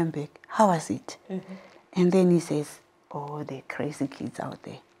when he came back, how was it? And then he says, oh, they're crazy kids out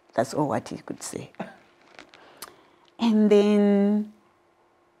there. That's all what he could say. And then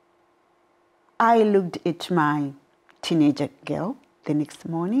I looked at my teenager girl the next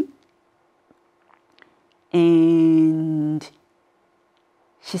morning, and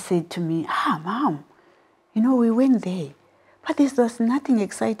she said to me, Mom, we went there, but there's nothing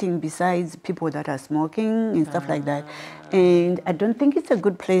exciting besides people that are smoking and stuff like that. And I don't think it's a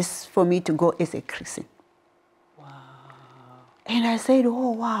good place for me to go as a Christian. Wow. And I said,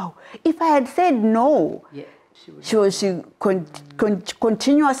 oh, wow. If I had said no,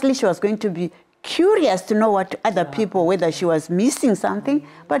 continuously she was going to be curious to know what other people, whether she was missing something.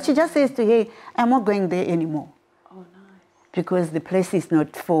 But she just says to her, I'm not going there anymore. Oh, nice. Because the place is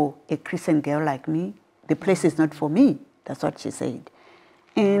not for a Christian girl like me. The place is not for me. That's what she said.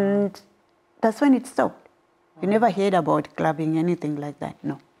 And that's when it stopped. You never heard about clubbing, anything like that,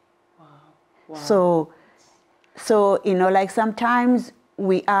 no. Wow. Wow. So like sometimes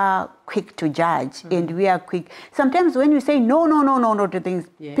we are quick to judge and we are quick. Sometimes when you say no to things,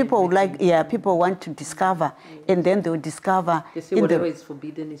 people people want to discover and then they'll discover. They say whatever is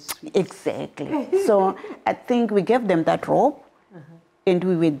forbidden is sweet. Exactly. So I think we gave them that rope and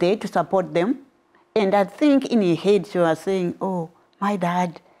we were there to support them. And I think in her head she was saying, oh, my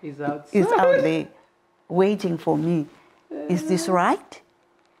dad is out there waiting for me. Is this right?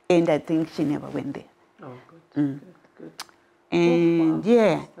 And I think she never went there. Oh, good. Good. And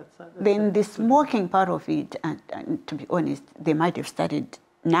that's then the smoking part of it, and to be honest, they might have started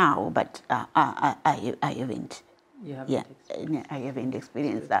now, but I haven't. You haven't I haven't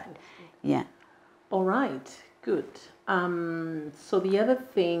experienced that. Yeah. All right. Good. So the other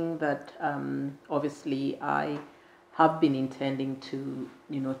thing that obviously I have been intending to,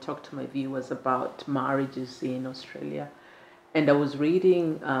 talk to my viewers about marriages in Australia. And I was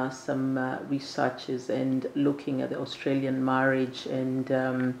reading some researches and looking at the Australian marriage and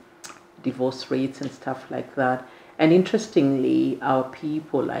divorce rates and stuff like that. And interestingly, our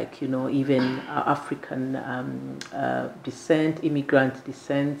people, like, even African descent, immigrant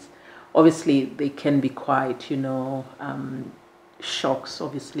descent, obviously they can be quite, shocks,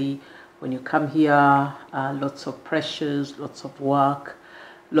 obviously. When you come here, lots of pressures, lots of work,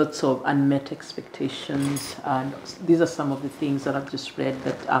 lots of unmet expectations, and these are some of the things that I've just read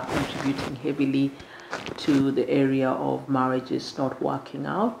that are contributing heavily to the area of marriages not working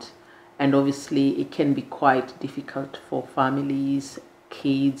out. And obviously it can be quite difficult for families,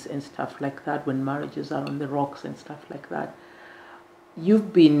 kids and stuff like that when marriages are on the rocks and stuff like that.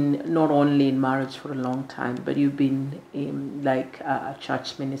 You've been not only in marriage for a long time, but you've been like a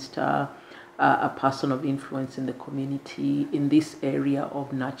church minister, a person of influence in the community in this area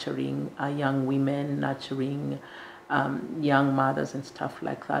of nurturing young women, nurturing young mothers and stuff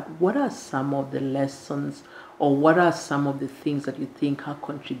like that. What are some of the lessons, or what are some of the things that you think are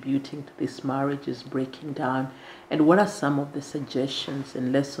contributing to this marriages breaking down? And what are some of the suggestions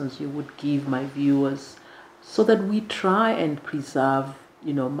and lessons you would give my viewers so that we try and preserve,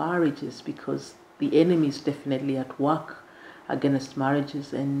 marriages, because the enemy is definitely at work against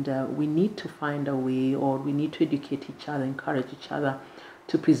marriages, and we need to find a way, or we need to educate each other, encourage each other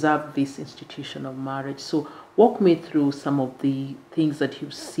to preserve this institution of marriage. So walk me through some of the things that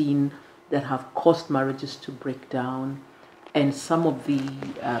you've seen that have caused marriages to break down, and some of the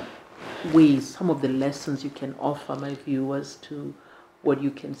ways, some of the lessons you can offer my viewers to what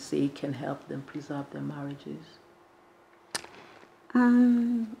you can say can help them preserve their marriages.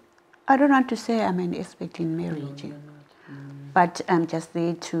 I don't want to say I'm an expert in marriage. No, you're not. but I'm just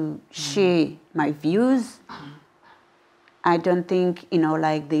there to share my views. I don't think,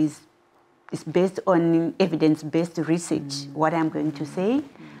 like it's based on evidence-based research, what I'm going to say,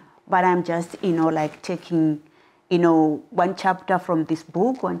 but I'm just, like taking, one chapter from this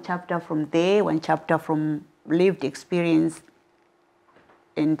book, one chapter from there, one chapter from lived experience,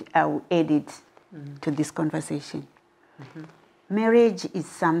 and I'll add it to this conversation. Marriage is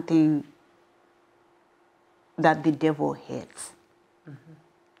something that the devil hates.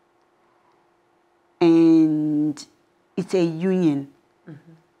 And it's a union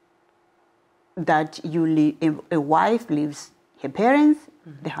that you live, a wife leaves her parents,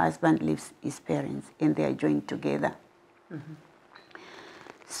 the husband leaves his parents, and they are joined together.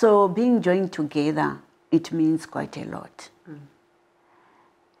 So being joined together, it means quite a lot.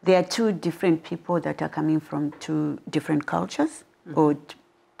 There are two different people that are coming from two different cultures or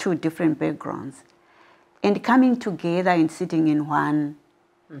two different backgrounds. And coming together and sitting in one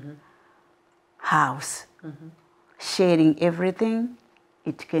house, sharing everything,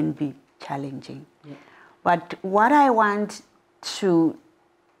 it can be challenging. Yeah. But what I want to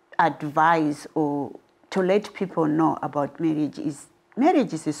advise or to let people know about marriage is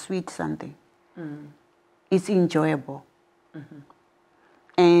a sweet something. It's enjoyable.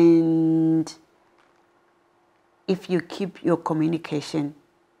 And if you keep your communication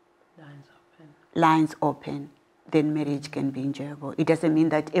lines open, then marriage can be enjoyable. It doesn't mean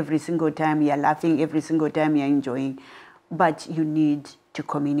that every single time you're laughing, every single time you're enjoying, but you need to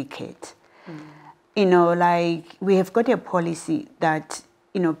communicate. Like we have got a policy that,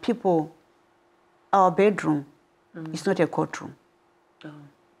 people, our bedroom is not a courtroom.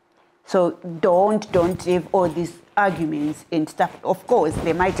 So don't have all these arguments and stuff. Of course,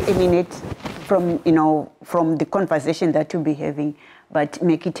 they might emanate from, from the conversation that you'll be having, but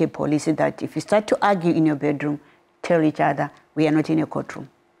make it a policy that if you start to argue in your bedroom, tell each other, we are not in a courtroom.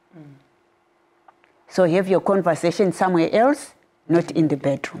 So have your conversation somewhere else, not in the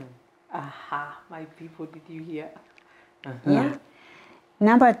bedroom. Aha, my people, did you hear? Yeah.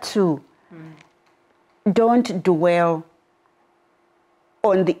 Number two, don't dwell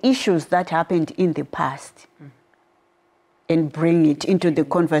on the issues that happened in the past and bring it into the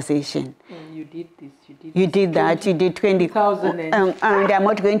conversation. You did this, you did that, you did 20,000 and I'm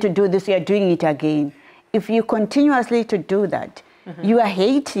not going to do this, you're doing it again. If you continuously to do that, you are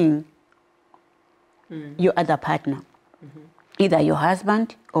hating your other partner, either your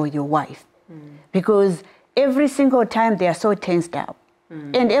husband or your wife, because every single time they are so tensed up,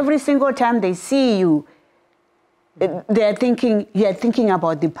 and every single time they see you, you are thinking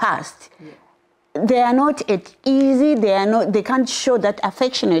about the past. They are not at easy, they can't show that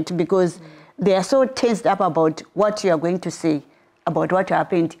affectionate because they are so tensed up about what you are going to say, about what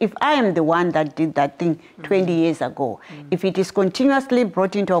happened. If I am the one that did that thing 20 years ago, if it is continuously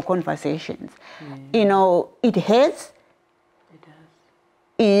brought into our conversations, it hurts. It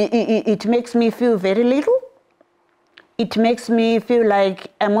does. It makes me feel very little. It makes me feel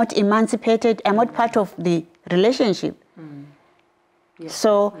like I'm not emancipated, I'm not part of the relationship.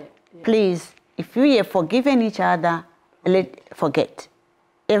 So please, if you have forgiven each other, forget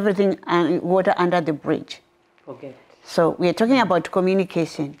everything and water under the bridge. Forget. So we are talking about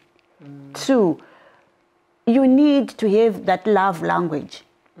communication. Two, you need to have that love language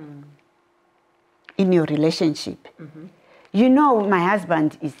in your relationship. My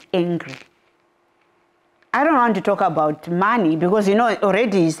husband is angry. I don't want to talk about money because,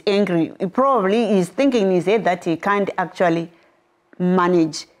 already he's angry. He probably is thinking in his head that he can't actually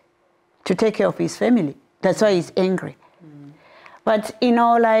manage to take care of his family. That's why he's angry. But,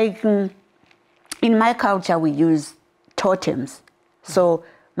 like in my culture, we use totems. So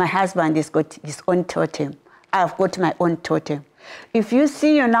my husband has got his own totem. I've got my own totem. If you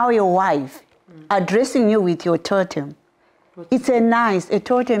see your wife addressing you with your totem, it's a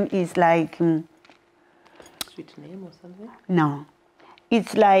totem is like... sweet name or something? No.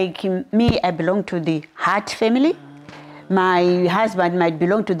 It's like me, I belong to the heart family. My husband might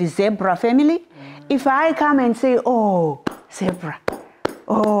belong to the zebra family. If I come and say, oh, zebra,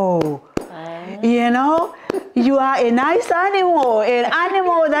 oh, you are a nice animal, an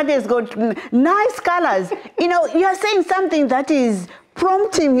animal that has got nice colors. You are saying something that is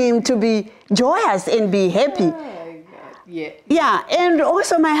prompting him to be joyous and be happy. Yeah, and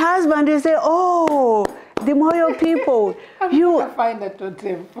also my husband will say, oh, the Moyo people. You find a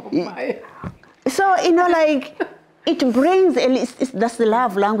totem for my... So, it brings, that's the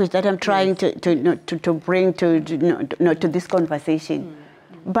love language that I'm trying to bring to this conversation.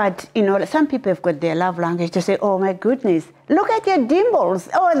 But, you know, some people have got their love language to say, oh, my goodness, look at your dimples.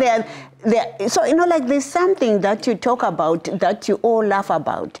 Oh, they're. So, you know, like there's something that you talk about that you all laugh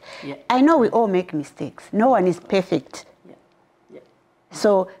about. Yeah. I know we all make mistakes. No one is perfect. Yeah. Yeah.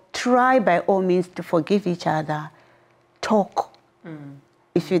 So try by all means to forgive each other. Talk.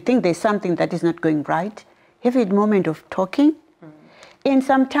 If you think there's something that is not going right, have a moment of talking. And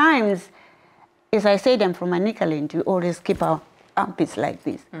sometimes, as I said, I'm from Manicaland, we always keep our armpits like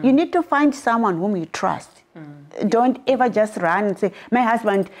this. You need to find someone whom you trust. Don't ever just run and say, my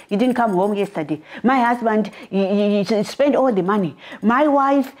husband, you didn't come home yesterday. My husband, you spent all the money. My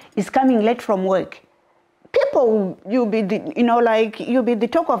wife is coming late from work. People, you'll be the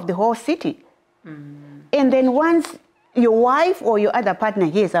talk of the whole city. And then once your wife or your other partner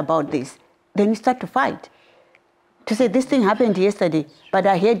hears about this, then you start to fight. To say, this thing happened yesterday, but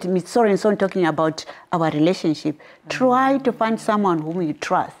I heard Miss So-and-so talking about our relationship. Try to find someone whom you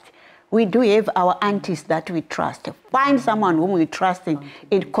trust. We do have our aunties that we trust. Find someone whom we trust and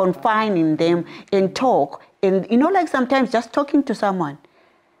confide in them and talk. And, you know, like sometimes just talking to someone,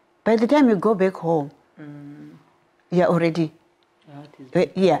 by the time you go back home, you're already,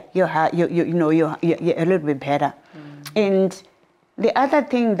 you're a little bit better. And the other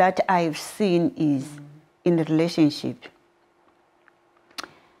thing that I've seen is, in a relationship,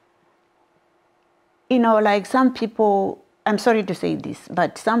 you know, like some people, I'm sorry to say this,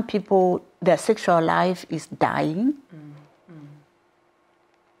 but some people, their sexual life is dying.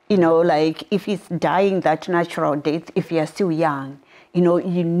 You know, like if it's dying that natural death, if you're still young, you know,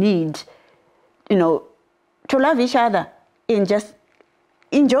 you need, you know, to love each other and just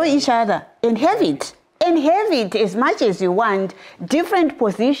enjoy each other and have it. And have it as much as you want, different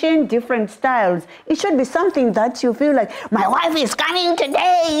position, different styles. It should be something that you feel like, my wife is coming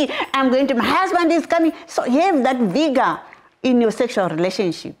today, my husband is coming. So you have that vigor in your sexual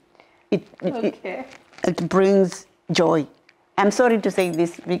relationship. It brings joy. I'm sorry to say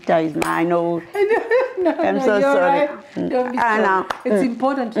this, Victor is mine, I know. I'm so sorry. Right. Don't be sorry. It's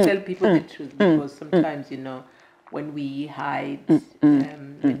important to tell people the truth, because sometimes, you know, when we hide,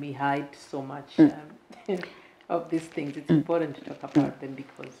 so much, of these things, it's important to talk about them,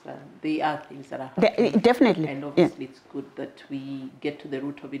 because they are things that are happening. Definitely. And obviously it's good that we get to the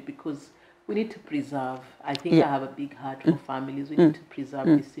root of it, because we need to preserve. I think I have a big heart for families. We need to preserve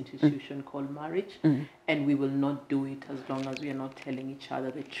this institution called marriage, and we will not do it as long as we are not telling each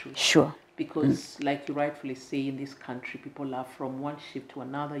other the truth. Sure. Because like you rightfully say, in this country, people are from one shift to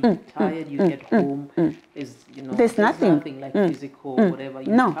another. You get tired, you get home. There's nothing like physical or whatever.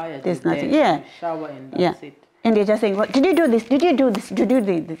 You're tired, there's you're nothing. there, you shower, and that's it. And they're just saying, what, did you do this? Did you do this? Did you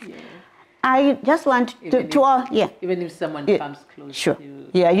do this? Yeah. I just want even if someone comes close. Sure.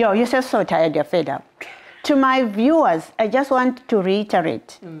 You're just so tired, you're fed up. To my viewers, I just want to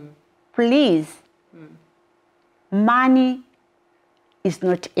reiterate, please, money is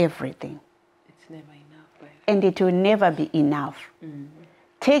not everything. It's never enough. And it will never be enough.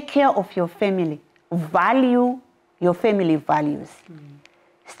 Take care of your family. Value your family values.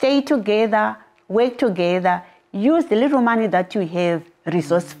 Stay together, work together, use the little money that you have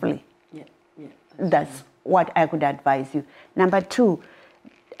resourcefully. That's what I could advise you. Number 2,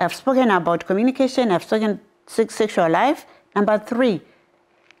 I've spoken about communication, I've spoken sexual life. Number 3,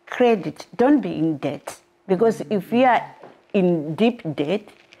 credit. Don't be in debt. Because if you are in deep debt,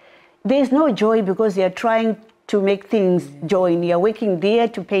 there's no joy, because you're trying to make things join. You're working there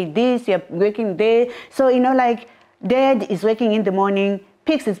to pay this, you're working there. So, you know, like dad is working in the morning,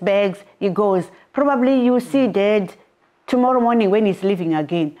 picks his bags, he goes. Probably you see dad tomorrow morning when he's leaving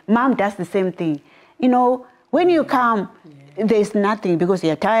again. Mom does the same thing. You know, when you come, there's nothing, because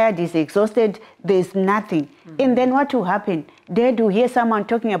you're tired, he's exhausted, there's nothing. And then what will happen? Dad will hear someone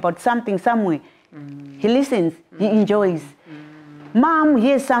talking about something somewhere. He listens, he enjoys. Mom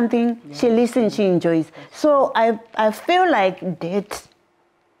hears something, she listens, she enjoys. So I feel like debt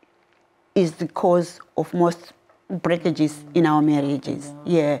is the cause of most breakages in our marriages.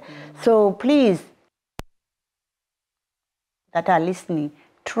 So please, that are listening,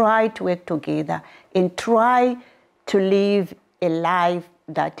 try to work together and try to live a life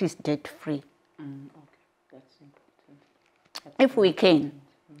that is debt-free. That's important. If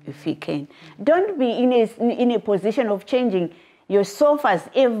we can. Don't be in a position of changing your sofas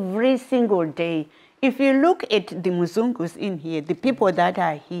every single day. If you look at the Muzungus in here, the people that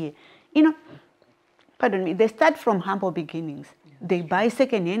are here, you know, pardon me, they start from humble beginnings. They buy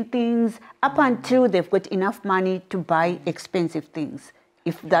second-hand things up until they've got enough money to buy expensive things,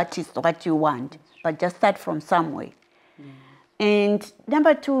 if that is what you want. But just start from somewhere. And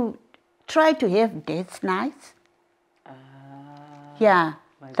number 2, try to have dates nights.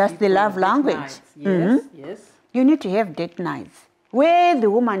 That's the love language. Yes, yes. You need to have date nights where the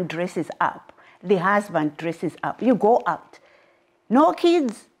woman dresses up, the husband dresses up. You go out. No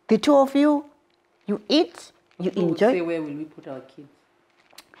kids, the two of you, you eat, you enjoy. Say, where will we put our kids?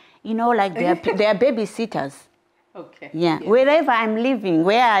 You know, like they are babysitters. Okay. Yeah. Yes. Wherever I'm living,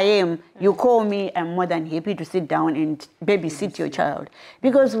 where I am, you call me, I'm more than happy to sit down and babysit your child.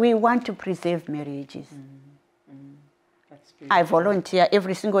 Because we want to preserve marriages. That's true. I volunteer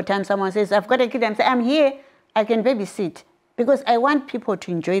every single time someone says, I've got a kid, I'm here, I can babysit. Because I want people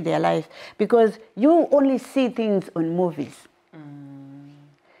to enjoy their life. Because you only see things on movies.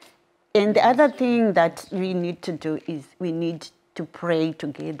 And the other thing that we need to do is we need to pray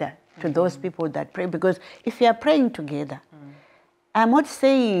together to those people that pray. Because if you are praying together, I'm not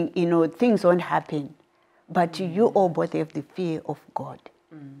saying, you know, things won't happen, but you all both have the fear of God.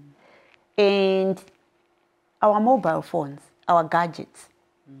 And our mobile phones, our gadgets,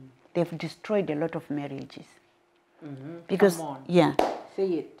 they've destroyed a lot of marriages. Because, Come on. yeah. Say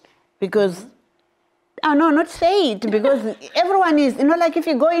it. Because, oh no, not say it, because everyone is, you know, like if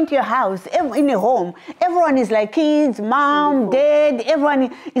you go into your house, in a home, everyone is like kids, mom, dad,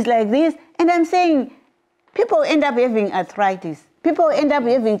 everyone is like this. And I'm saying, people end up having arthritis. People end up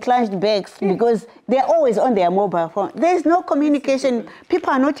having clenched backs because they're always on their mobile phone. There's no communication.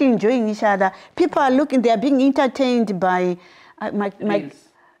 People are not enjoying each other. People are looking, they're being entertained by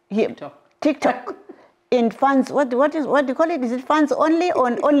TikTok. And fans, what do you call it? Is it fans only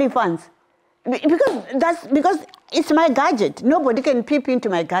or only fans? Because it's my gadget. Nobody can peep into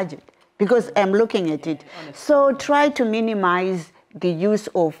my gadget because I'm looking at it. So try to minimize the use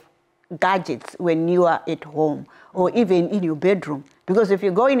of gadgets when you are at home or even in your bedroom. Because if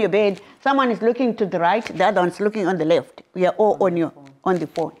you go in your bed, someone is looking to the right, the other one's looking on the left. We are all on the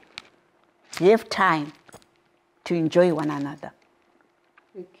phone. You have time to enjoy one another.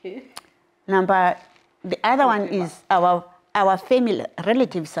 Okay. The other one is our family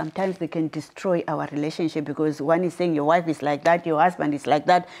relatives. Sometimes they can destroy our relationship because one is saying your wife is like that, your husband is like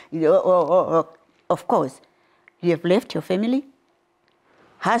that. Of course, you have left your family.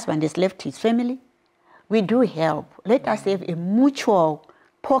 Husband has left his family. We do help. Let us have a mutual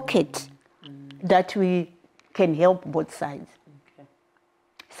pocket that we can help both sides. Okay.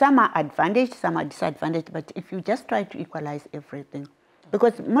 Some are advantaged, some are disadvantaged, but if you just try to equalize everything,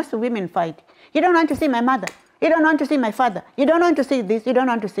 because most women fight. You don't want to see my mother. You don't want to see my father. You don't want to see this. You don't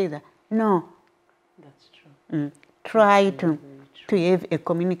want to see that. No. That's true. Try to have a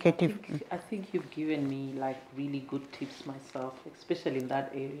communicative. I think you've given me like really good tips myself, especially in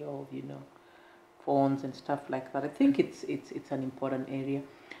that area of, you know, phones and stuff like that. I think it's an important area.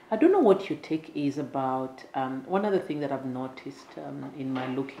 I don't know what your take is about. One other thing that I've noticed in my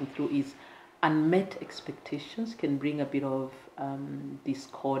looking through is unmet expectations can bring a bit of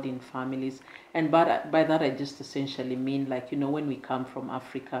discord in families. And by that, I just essentially mean, like, you know, when we come from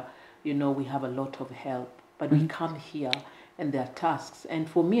Africa, you know, we have a lot of help, but we come here and there are tasks. And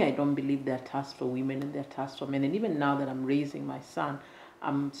for me, I don't believe there are tasks for women and there are tasks for men. And even now that I'm raising my son,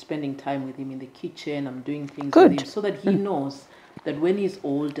 I'm spending time with him in the kitchen. I'm doing things with him so that he knows that when he's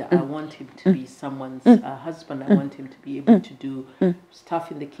older, I want him to be someone's husband. I want him to be able to do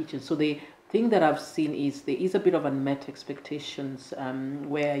stuff in the kitchen. So the thing that I've seen is there is a bit of unmet expectations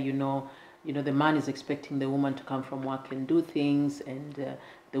where, you know, the man is expecting the woman to come from work and do things, and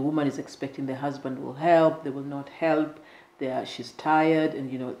the woman is expecting the husband will help. They will not help. She's tired,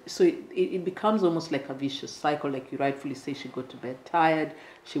 and, you know, so it becomes almost like a vicious cycle. Like you rightfully say, she go to bed tired.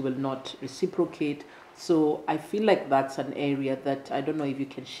 She will not reciprocate. So I feel like that's an area that, I don't know if you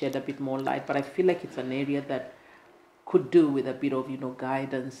can shed a bit more light, but I feel like it's an area that could do with a bit of, you know,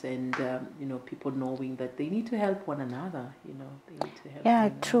 guidance and, you know, people knowing that they need to help one another, you know, they need to help. Yeah,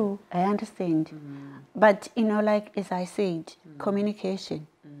 true. I understand. But, you know, like, as I said, communication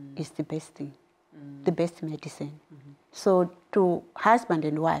is the best thing, the best medicine. So to husband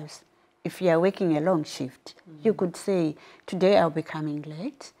and wives, if you are working a long shift, you could say, today I'll be coming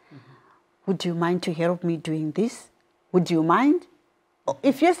late. Would you mind to help me doing this? Would you mind?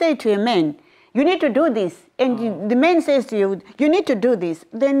 If you say to a man, you need to do this, and the man says to you, you need to do this,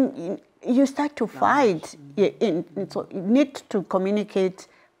 then you start to fight. So you need to communicate,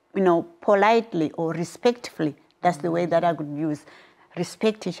 you know, politely or respectfully. That's the way that I could use.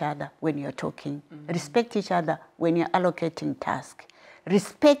 Respect each other when you're talking. Respect each other when you're allocating tasks.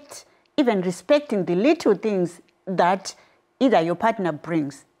 Even respecting the little things that either your partner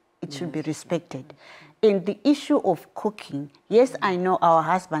brings, it should be respected. In the issue of cooking, yes, I know our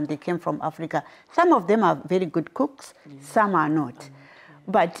husbands, they came from Africa. Some of them are very good cooks, some are not.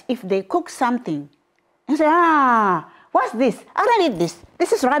 But if they cook something, and say, What's this? I don't eat this.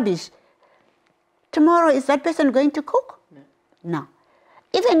 This is rubbish. Tomorrow, is that person going to cook? No. No.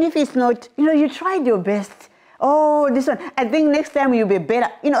 Even if it's not, you tried your best. Oh, this one, I think next time you'll be better.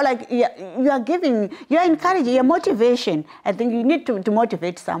 Like you are giving, you're encouraging, your motivation. I think you need to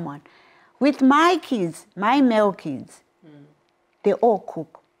motivate someone. With my kids, my male kids, they all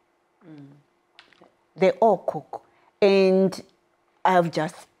cook. They all cook. And I've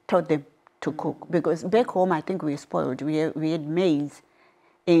just taught them to cook. Because back home, I think we were spoiled. We had maids.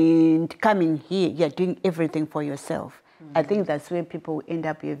 And coming here, you're doing everything for yourself. I think that's where people end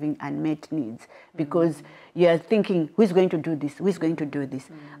up having unmet needs, because you're thinking, who's going to do this? Who's going to do this?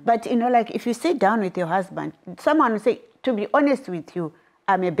 But, like if you sit down with your husband, someone will say, to be honest with you,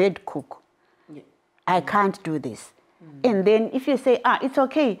 I'm a bad cook. Yeah. I can't do this. And then if you say, it's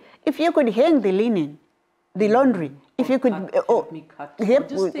okay, if you could hang the linen, the laundry, if you could...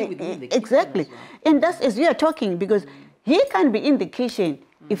 just stay with me in the exactly. kitchen as well. And that's as we are talking, because he can't be in the kitchen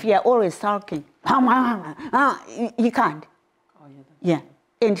if you are always sulking. He can't. Oh, yeah.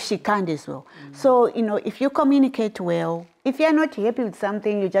 And she can't as well. So, if you communicate well, if you're not happy with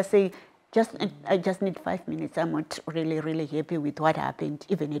something, you just say, I just need 5 minutes. I'm not really, really happy with what happened,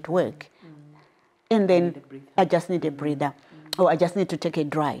 even at work. And then I just need a breather. Or I just need to take a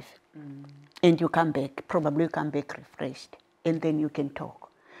drive. And you come back, probably you come back refreshed. And then you can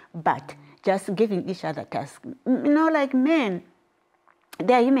talk. But just giving each other tasks. Like men,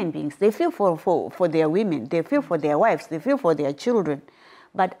 they are human beings. They feel for their women. They feel for their wives. They feel for their children.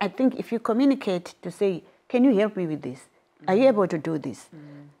 But I think if you communicate to say, can you help me with this? Are you able to do this?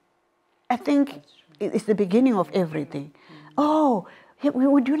 I think it's the beginning of everything. Oh,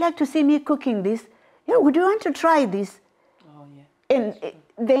 would you like to see me cooking this? Would you want to try this? Oh, yeah. And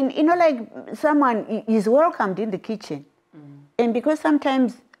then, like someone is welcomed in the kitchen. And because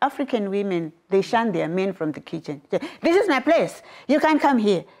sometimes African women, they shun their men from the kitchen. This is my place. You can't come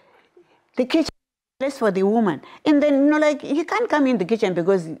here. The kitchen is a place for the woman. And then, like, he can't come in the kitchen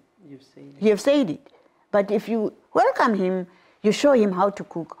because you've said it. But if you welcome him, you show him how to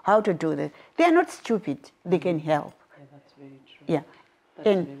cook, how to do that. They are not stupid. They can help. Yeah, that's very true. Yeah.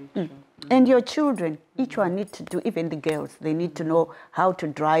 That's very true. And your children, each one needs to do, even the girls, they need to know how to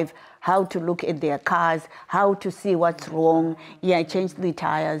drive, how to look at their cars, how to see what's wrong, change the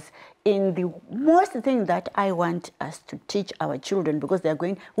tires. And the most thing that I want us to teach our children, because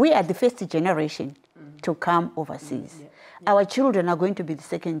we are the first generation to come overseas. Our children are going to be the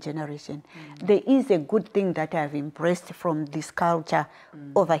second generation. There is a good thing that I've embraced from this culture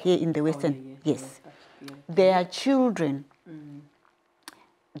over here in the Western. Yes. Their children,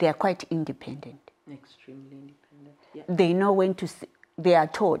 they are quite independent. Extremely independent. Yeah. They know when to say, they are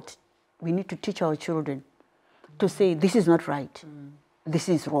taught, we need to teach our children to say, this is not right, this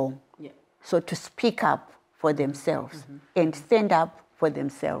is wrong. Yeah. So to speak up for themselves and stand up for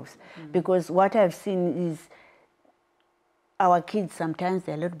themselves. Because what I've seen is our kids, sometimes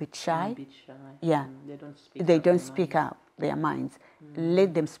they're a little bit shy. Yeah. They don't speak up their minds.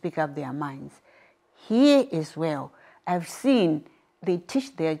 Let them speak up their minds. Here as well, I've seen they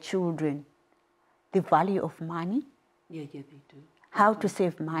teach their children the value of money. Yeah, they do. How to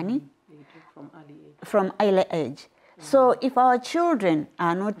save money. They do from early age. From early age. So if our children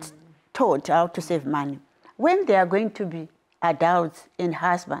are not taught how to save money, when they are going to be adults and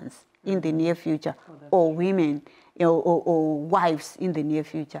husbands in the near future, or women, or wives in the near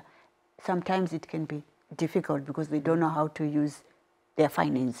future, sometimes it can be difficult because they don't know how to use their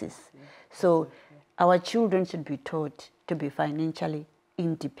finances. So our children should be taught to be financially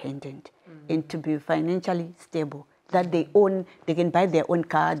independent and to be financially stable. That they can buy their own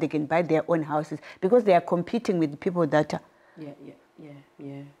car, they can buy their own houses, because they are competing with people that are,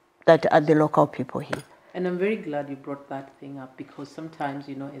 that are the local people here. And I'm very glad you brought that thing up, because sometimes,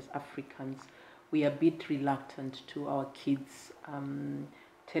 as Africans, we are a bit reluctant to our kids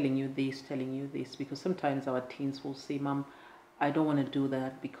telling you this, because sometimes our teens will say, Mom, I don't want to do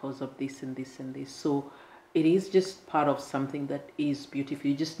that because of this and this and this. So it is just part of something that is beautiful.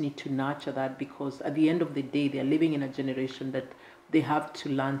 You just need to nurture that, because at the end of the day, they're living in a generation that they have to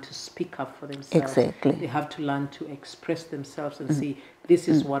learn to speak up for themselves. Exactly. They have to learn to express themselves and say, this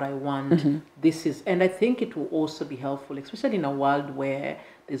is what I want. This is, and I think it will also be helpful, especially in a world where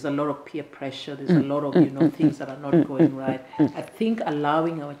there's a lot of peer pressure. There's a lot of, things that are not going right. I think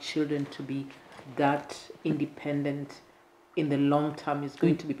allowing our children to be that independent in the long term is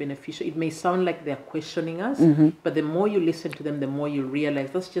going to be beneficial. It may sound like they're questioning us, but the more you listen to them, the more you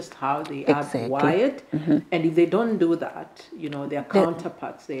realize that's just how they are wired. And if they don't do that, their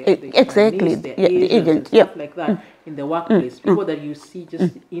counterparts, their exactly, Chinese, their Asians and stuff like that in the workplace, people that you see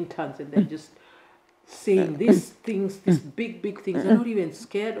just interns and they're just saying these things, these big things. They're not even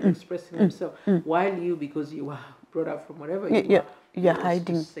scared of expressing themselves. While you, because you were brought up from whatever you are, you're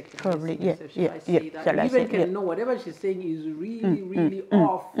hiding, probably. Should I say that? You even can know whatever she's saying is really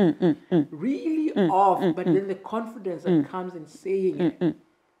off, really off. But then the confidence that comes in saying it,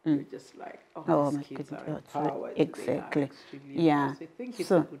 you're just like, oh, these kids are empowered. Exactly. Yeah. So I think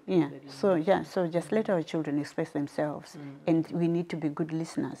it's a good thing that So just let our children express themselves, and we need to be good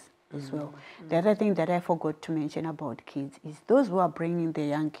listeners as well. The other thing that I forgot to mention about kids is those who are bringing the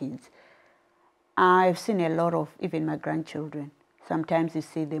young kids. I've seen a lot of, even my grandchildren, sometimes you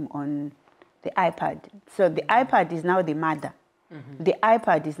see them on the iPad. So the iPad is now the mother. The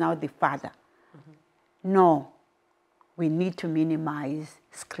iPad is now the father. No, we need to minimize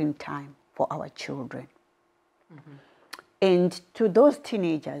screen time for our children. And to those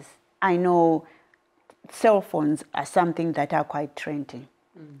teenagers, I know cell phones are something that are quite trendy.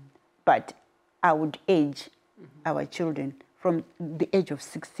 But I would age our children from the age of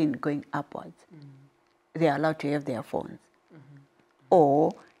 16 going upwards. They are allowed to have their phones.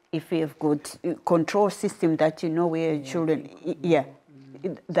 Or if you have got a control system that you know where your children,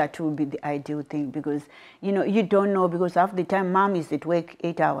 that will be the ideal thing, because you don't know, because half the time mom is at work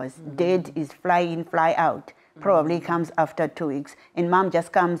 8 hours, dad is fly in, fly out, probably comes after 2 weeks, and mom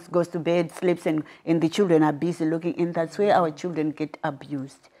just comes, goes to bed, sleeps, and the children are busy looking, and that's where our children get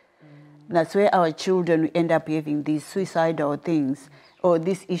abused. That's where our children end up having these suicidal things or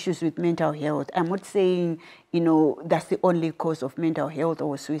these issues with mental health. I'm not saying, that's the only cause of mental health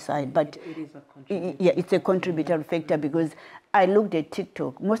or suicide, but it is a contributor. Yeah, it's a contributory factor, because I looked at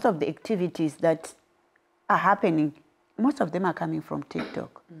TikTok. Most of the activities that are happening, most of them are coming from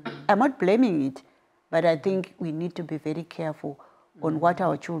TikTok. I'm not blaming it, but I think we need to be very careful on what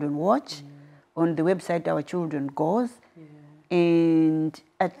our children watch, on the website our children goes, and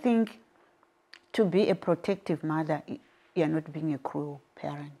I think to be a protective mother, you're not being a cruel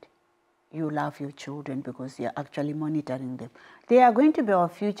parent. You love your children because you're actually monitoring them. They are going to be our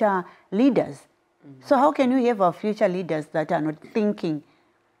future leaders. So how can you have our future leaders that are not thinking,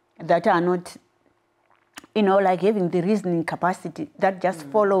 that are not, like having the reasoning capacity that just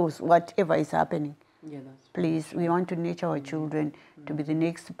follows whatever is happening? Yeah, that's Please, we want to nurture our children to be the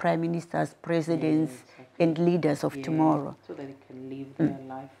next prime ministers, presidents, and leaders of tomorrow. So that they can live their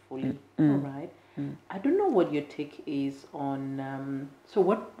life fully. All right. I don't know what your take is on, so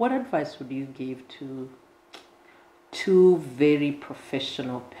what advice would you give to two very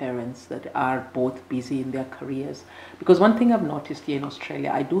professional parents that are both busy in their careers? Because one thing I've noticed here in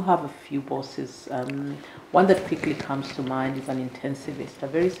Australia, I do have a few bosses. One that quickly comes to mind is an intensivist, a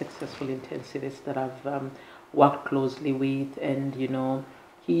very successful intensivist that I've worked closely with. And,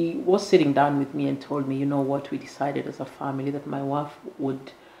 he was sitting down with me and told me, what, we decided as a family that my wife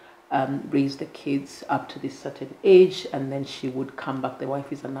would raise the kids up to this certain age, and then she would come back. The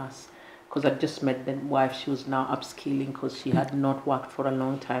wife is a nurse, because I just met the wife. She was now upskilling because she had not worked for a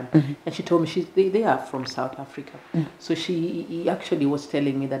long time. And she told me they are from South Africa. So he actually was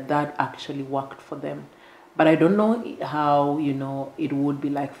telling me that actually worked for them. But I don't know how, it would be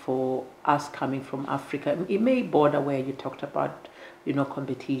like for us coming from Africa. It may border where you talked about,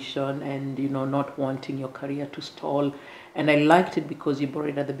 competition and, not wanting your career to stall. And I liked it because you brought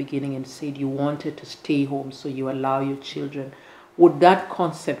it at the beginning and said you wanted to stay home, so you allow your children. Would that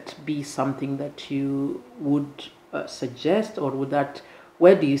concept be something that you would suggest, or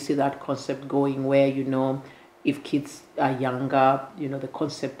where do you see that concept going, where, if kids are younger, the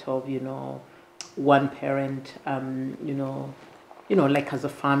concept of, one parent, like as a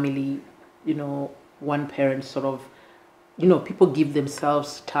family, one parent sort of, people give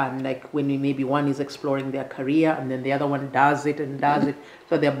themselves time, like when maybe one is exploring their career and then the other one does it.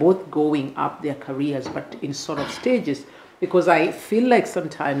 So they're both going up their careers, but in sort of stages. Because I feel like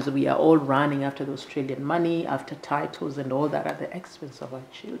sometimes we are all running after the Australian money, after titles and all that at the expense of our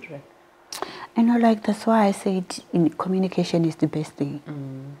children. That's why I said communication is the best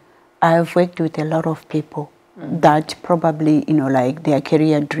thing. I've worked with a lot of people that probably, they are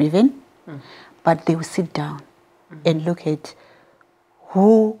career driven, but they will sit down and look at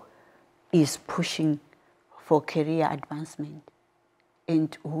who is pushing for career advancement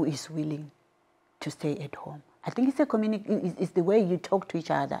and who is willing to stay at home. I think it's the way you talk to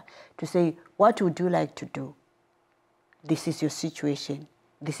each other, to say, what would you like to do? This is your situation.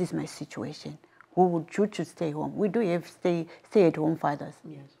 This is my situation. Who would choose to stay home? We do have stay-at-home fathers.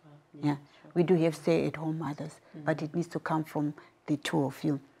 Yes, yeah. Sure. We do have stay-at-home mothers, but it needs to come from the two of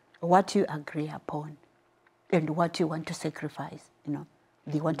you. What you agree upon and what you want to sacrifice. Do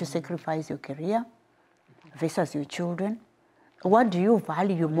you want to sacrifice your career versus your children? What do you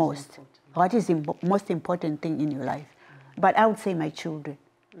value most? What is the most important thing in your life? But I would say my children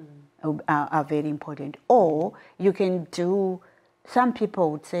are very important. Or you can do, some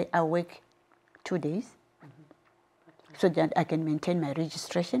people would say I work 2 days so that I can maintain my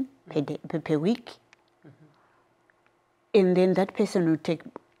registration per week. And then that person will take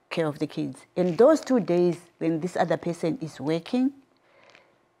care of the kids. In those 2 days, when this other person is working,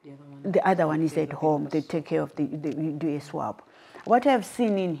 the other one is at home. They take care of they do a swap. What I've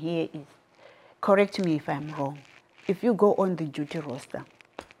seen in here is, correct me if I'm wrong, if you go on the duty roster,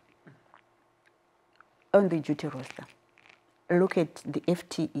 look at the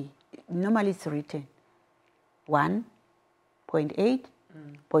FTE. Normally it's written 1.8,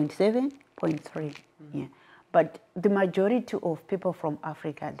 0.7, 0.3. Yeah. But the majority of people from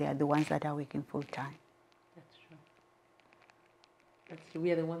Africa, they are the ones that are working full time. That's true. That's true.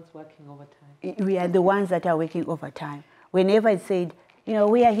 We are the ones working overtime. We are the ones that are working overtime. Whenever it's said, you know,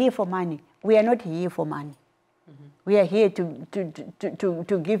 we are here for money. We are not here for money. We are here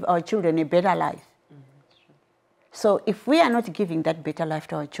to give our children a better life. That's true. So if we are not giving that better life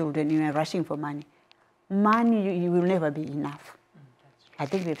to our children, you are rushing for money. Money, you will never be enough. I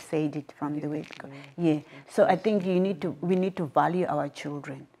think we've said it from the word go. Yeah. So I think we need to value our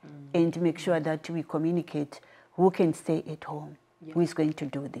children and make sure that we communicate who can stay at home, who is going to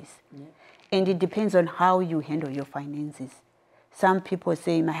do this. And it depends on how you handle your finances. Some people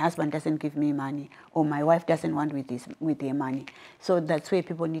say, my husband doesn't give me money, or my wife doesn't want with their money. So that's where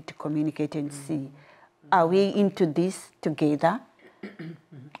people need to communicate and see, are we into this together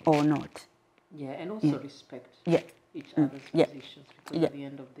or not? Yeah, and also respect each other's positions, because at the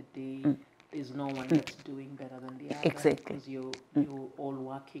end of the day, there's no one that's doing better than the other. Exactly. Because you're all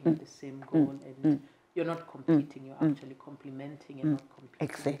working at the same goal, and you're not competing, you're actually complementing and not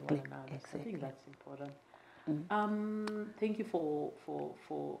competing with one another. So I think that's important. Thank you for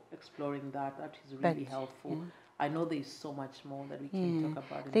exploring that. That is really helpful. I know there's so much more that we can talk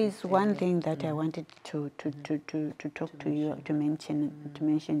about. There's one thing that I wanted to talk to you, to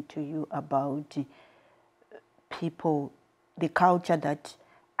mention to you about people, the culture that,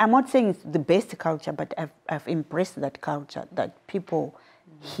 I'm not saying it's the best culture, but I've embraced that culture, that people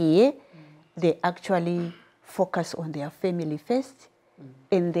here, they actually focus on their family first,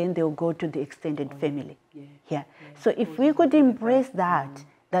 and then they'll go to the extended family. Yeah. So if we could embrace that,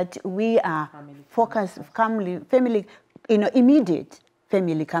 that we are focused, family, immediate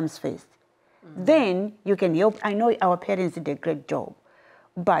family comes first, then you can help. I know our parents did a great job,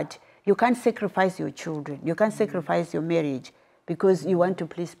 but you can't sacrifice your children. You can't sacrifice your marriage because you want to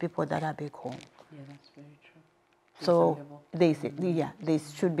please people that are back home. Yeah, that's very true. So there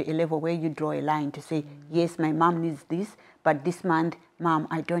should be a level where you draw a line to say, yes, my mom needs this, but this month, mom,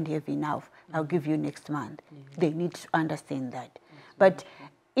 I don't have enough. I'll give you next month. They need to understand that. But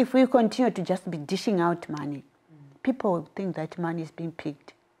if we continue to just be dishing out money, people think that money is being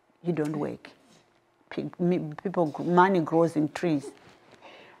picked. You don't work. Money grows in trees.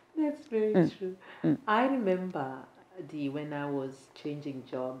 That's very true. I remember when I was changing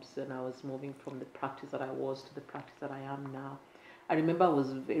jobs and I was moving from the practice that I was to the practice that I am now. I remember I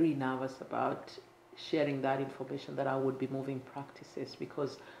was very nervous about sharing that information, that I would be moving practices,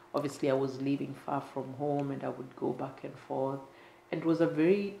 because obviously I was living far from home and I would go back and forth. And it was a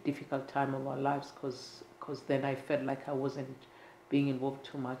very difficult time of our lives because then I felt like I wasn't being involved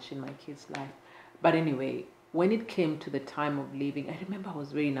too much in my kids' life. But anyway, when it came to the time of leaving, I remember I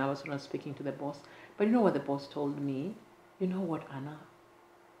was very nervous when I was speaking to the boss. But you know what the boss told me? You know what, Anna?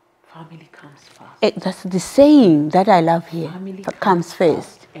 Family comes first. That's the saying that I love here. Family comes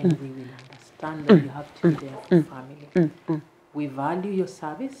first. And we will understand that you have to be there for family. We value your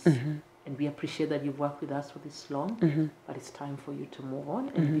service and we appreciate that you've worked with us for this long, but it's time for you to move on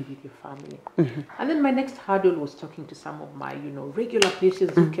and be with your family. And then my next hurdle was talking to some of my, regular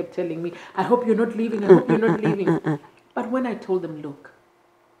patients who kept telling me, I hope you're not leaving, I hope you're not leaving. But when I told them, look,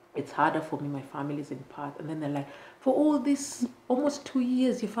 it's harder for me, my family's in part. And then they're like, for all this, almost 2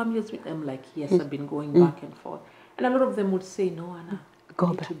 years, your family is with them. I'm like, yes, I've been going back and forth. And a lot of them would say, no, Anna,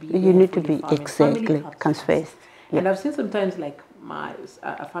 go back. You need to be, exactly, comes first. Yeah. And I've seen sometimes like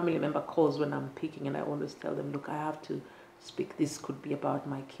a family member calls when I'm picking, and I always tell them, look, I have to speak. This could be about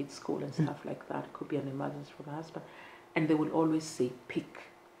my kids' school and stuff like that. It could be an emergency for my husband. And they will always say, pick.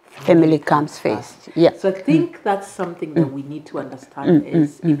 Family comes first. Yeah. So I think that's something that we need to understand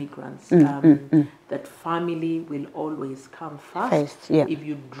as immigrants, that family will always come first. If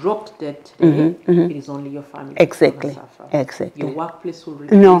you dropped that today, it is only your family. Exactly. Exactly. Your workplace will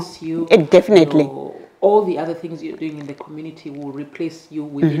replace you. Definitely. all the other things you're doing in the community will replace you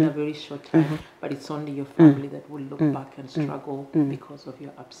within a very short time, but it's only your family that will look back and struggle because of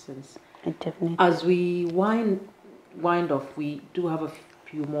your absence. Definitely. As we wind off, we do have a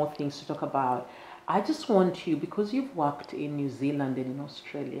few more things to talk about. I just want you, because you've worked in New Zealand and in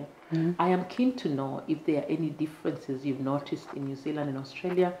Australia, I am keen to know if there are any differences you've noticed in New Zealand and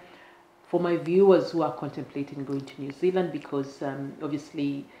Australia for my viewers who are contemplating going to New Zealand, because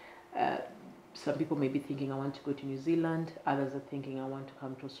obviously some people may be thinking, I want to go to New Zealand, others are thinking, I want to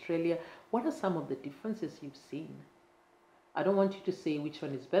come to Australia. What are some of the differences you've seen? I don't want you to say which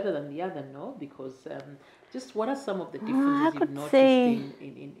one is better than the other, no, because just what are some of the differences you've noticed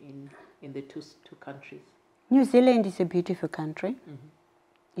in the two countries? New Zealand is a beautiful country.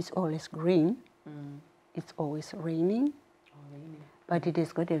 It's always green. It's always raining. But it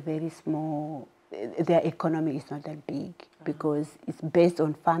has got a very small, their economy is not that big because it's based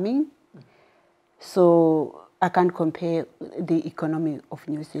on farming. So I can't compare the economy of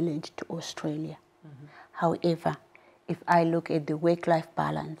New Zealand to Australia. However, if I look at the work-life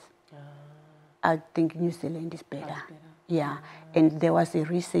balance, I think New Zealand is better. Yeah, and there was a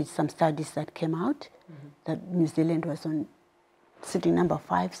research, some studies that came out that New Zealand was on sitting number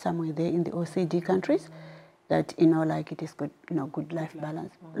 5 somewhere there in the OECD countries. That like it has got good life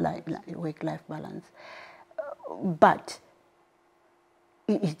balance, like work-life balance, but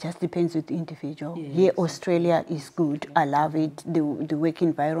it just depends with the individual. Here, Australia is good. I love it. The work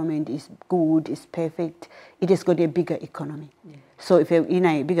environment is good. It's perfect. It has got a bigger economy. So if you're in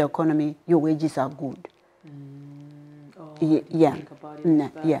a bigger economy, your wages are good. Think about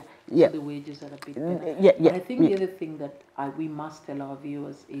it so the wages are a bit better. But I think the other thing that we must tell our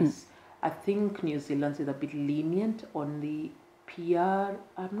viewers is, I think New Zealand is a bit lenient on the PR.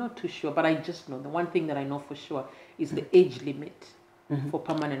 I'm not too sure, but I just know the one thing that I know for sure is the age limit for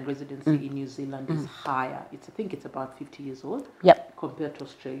permanent residency in New Zealand is higher. I think it's about 50 years old compared to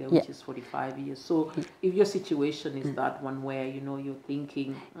Australia, which is 45 years. So if your situation is that one where you're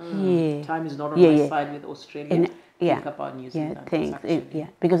thinking time is not on my side with Australia, think about New Zealand.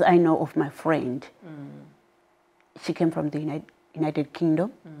 Because I know of my friend. She came from the United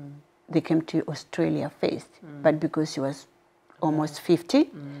Kingdom. They came to Australia first, but because she was almost 50,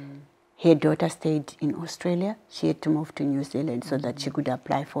 her daughter stayed in Australia. She had to move to New Zealand so that she could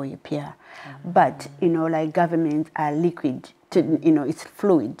apply for a PR. But, like governments are liquid, it's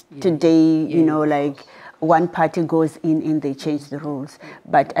fluid. Today, like one party goes in and they change the rules.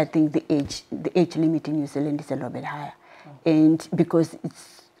 But I think the age limit in New Zealand is a little bit higher. And because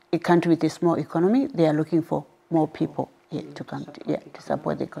it's a country with a small economy, they are looking for more people to come to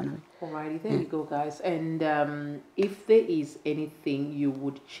support the economy. Alrighty, there you go, guys. And if there is anything you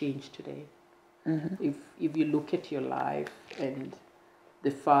would change today, if you look at your life and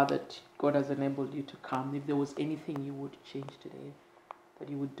the fact that God has enabled you to come, if there was anything you would change today that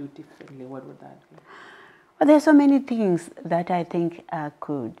you would do differently, what would that be? Well, there's so many things that I think I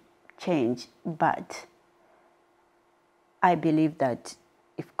could change, but I believe that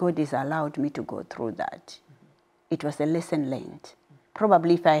if God has allowed me to go through that, it was a lesson learned.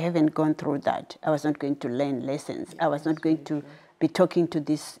 Probably if I haven't gone through that, I was not going to learn lessons. I was not going to be talking to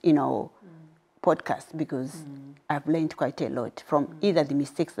this, podcast, because I've learned quite a lot from either the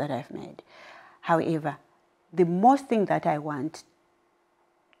mistakes that I've made. However, the most thing that I want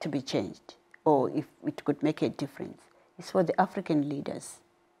to be changed, or if it could make a difference, is for the African leaders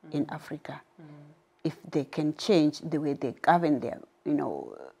in Africa. If they can change the way they govern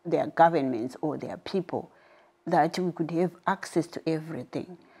their governments or their people, that we could have access to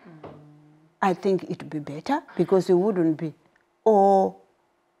everything. I think it would be better because we wouldn't be all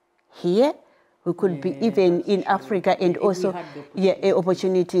here. We could be even in Africa, and also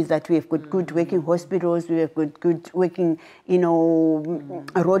opportunities that we have got good working hospitals, we have got good working,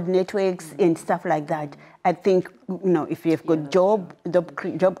 road networks and stuff like that. I think, if we have got job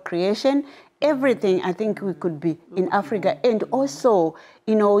creation, everything, I think we could be in Africa, and also,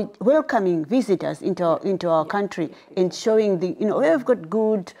 welcoming visitors into our country and showing we've got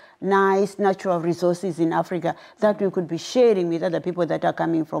good, nice, natural resources in Africa that we could be sharing with other people that are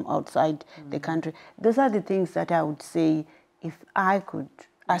coming from outside the country. Those are the things that I would say, if I could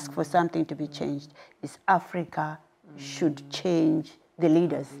ask for something to be changed, is Africa should change the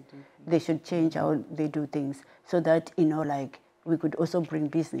leaders. They should change how they do things so that, we could also bring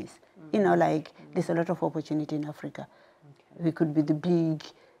business. There's a lot of opportunity in Africa. We could be the big,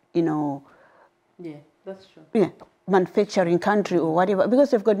 Yeah, that's true. Yeah, manufacturing country or whatever,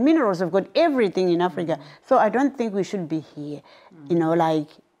 because we've got minerals, we've got everything in Africa. So I don't think we should be here,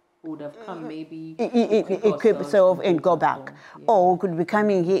 who would have come maybe equip yourself and go back. Yeah. Or could be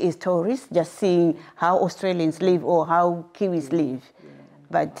coming here as tourists, just seeing how Australians live or how Kiwis live. Yeah,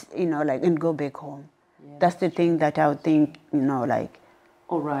 But, you know, like, and go back home. yeah, That's the thing that I would think, you know, like.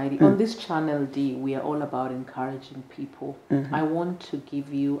 Alrighty. On this channel, D, we are all about encouraging people. I want to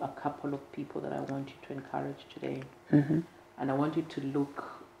give you a couple of people that I want you to encourage today. And I want you to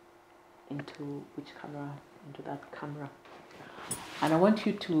look into which camera? Into that camera. And I want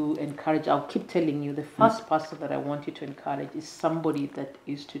you to encourage, I'll keep telling you, the first person that I want you to encourage is somebody that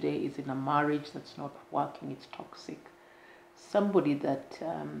is today is in a marriage that's not working, it's toxic. Somebody that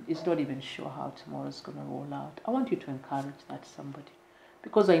is not even sure how tomorrow is going to roll out. I want you to encourage that somebody.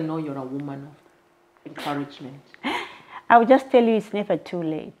 Because I know you're a woman of encouragement. I would just tell you it's never too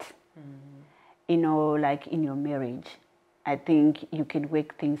late. You know, like in your marriage. I think you can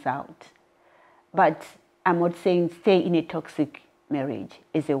work things out. But I'm not saying stay in a toxic marriage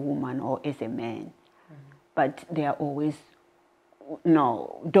as a woman or as a man. But there are always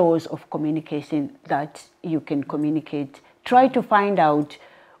doors of communication that you can communicate. Try to find out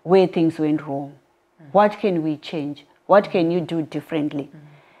where things went wrong. What can we change? What can you do differently?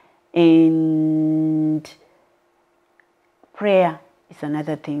 And prayer is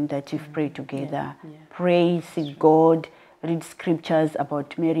another thing that you've prayed together. Pray, seek God, read scriptures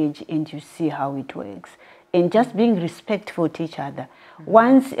about marriage, and you see how it works. And just being respectful to each other.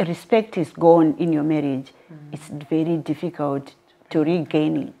 Once respect is gone in your marriage, it's very difficult to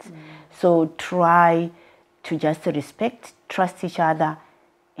regain it. So try to just respect, trust each other,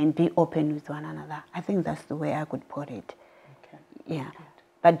 and be open with one another. I think that's the way I could put it. Okay. Yeah.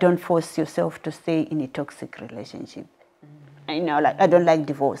 But don't force yourself to stay in a toxic relationship. I know, like, I don't like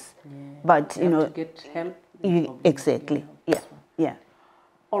divorce. But, you know, to get help. Exactly. Yeah.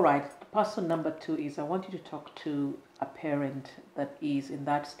 All right. Person number 2 is I want you to talk to a parent that is in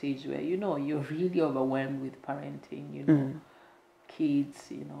that stage where, you know, you're really overwhelmed with parenting, you know,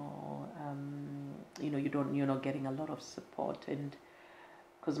 kids, you know, you're not getting a lot of support. And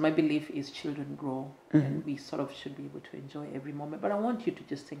because my belief is children grow and we sort of should be able to enjoy every moment. But I want you to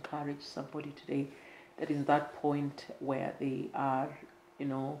just encourage somebody today that is that point where they are, you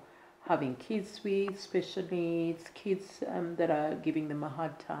know, having kids with special needs, kids that are giving them a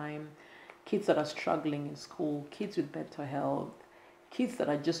hard time, kids that are struggling in school, kids with mental health, kids that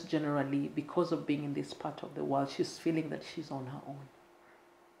are just generally, because of being in this part of the world, she's feeling that she's on her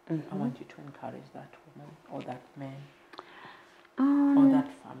own. I want you to encourage that woman or that man. Or that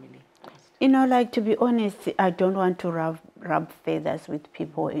family. You know, like, to be honest, I don't want to rub feathers with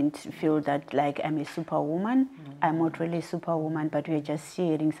people and feel that, like, I'm a superwoman. I'm not really a superwoman, but we're just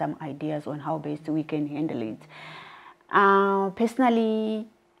sharing some ideas on how best we can handle it. Personally,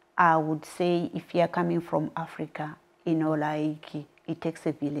 I would say if you're coming from Africa, you know, like, it takes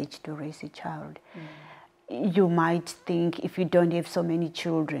a village to raise a child. You might think if you don't have so many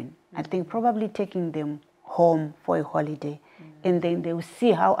children, I think probably taking them home for a holiday, and then they will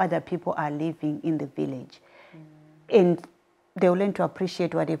see how other people are living in the village, and they will learn to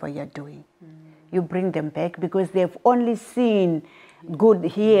appreciate whatever you're doing. You bring them back because they've only seen good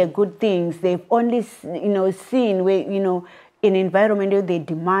things. They've only seen where, you know, an environment where they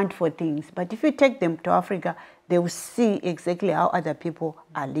demand for things. But if you take them to Africa, they will see exactly how other people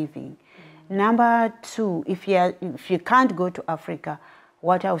are living. Number 2, if you can't go to Africa,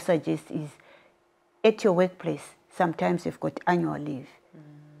 what I would suggest is, at your workplace, sometimes you've got annual leave.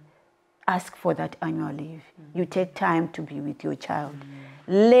 Ask for that annual leave. You take time to be with your child.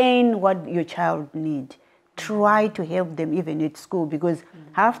 Learn what your child needs. Try to help them even at school, because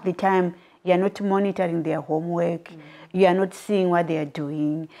half the time you're not monitoring their homework. You are not seeing what they are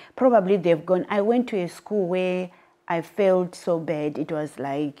doing. Probably they've gone. I went to a school where I felt so bad. It was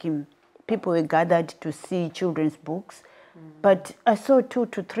like people were gathered to see children's books. But I saw 2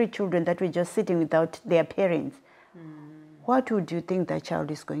 to 3 children that were just sitting without their parents. What would you think that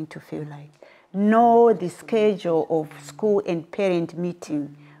child is going to feel like? Know the schedule of school and parent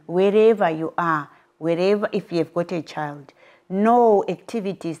meeting, wherever you are, if you've got a child. Know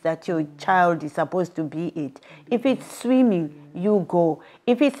activities that your child is supposed to be at. If it's swimming, you go.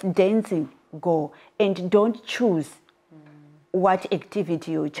 If it's dancing, go. And don't choose what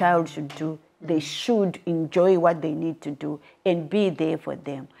activity your child should do. They should enjoy what they need to do and be there for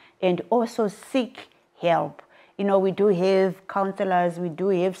them. And also seek help. You know, we do have counselors, we do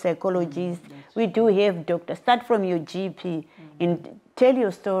have psychologists, we do have doctors. Start from your GP and tell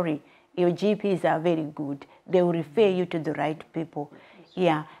your story. Your GPs are very good. They will refer you to the right people.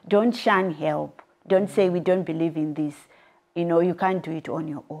 Yeah, don't shun help. Don't say we don't believe in this. You know, you can't do it on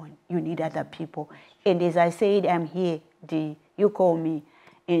your own. You need other people. And as I said, I'm here, you call me.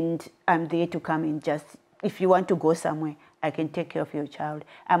 and I'm there to come and just, if you want to go somewhere, I can take care of your child.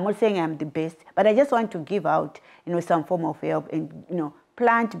 I'm not saying I'm the best, but I just want to give out, some form of help and,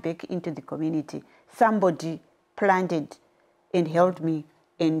 plant back into the community. Somebody planted and helped me,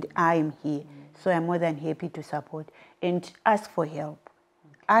 and I'm here. So I'm more than happy to support and ask for help.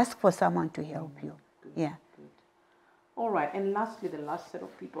 Okay. Ask for someone to help you. Good. Yeah. Good. All right. And lastly, the last set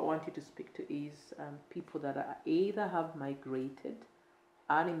of people I want you to speak to is people that are either have migrated,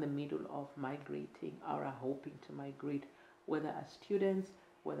 are in the middle of migrating, or are hoping to migrate, whether as students,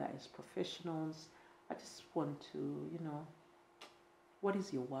 whether as professionals. I just want to, what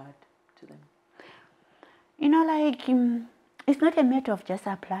is your word to them? It's not a matter of just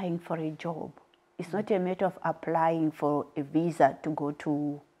applying for a job. It's not a matter of applying for a visa to go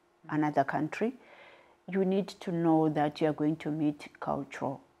to another country. You need to know that you are going to meet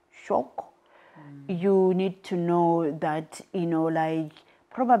cultural shock. You need to know that,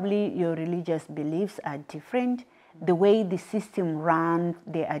 probably your religious beliefs are different. The way the system runs,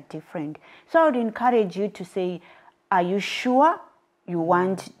 they are different. So I would encourage you to say, are you sure you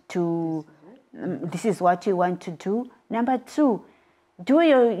want to, this is what you want to do? Number two, do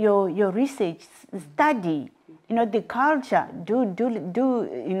your research, study, the culture, do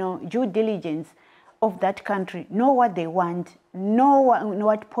due diligence of that country. Know what they want, know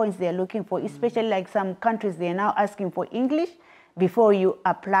what points they're looking for, especially like some countries, they're now asking for English before you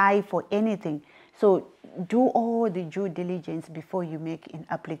apply for anything. So do all the due diligence before you make an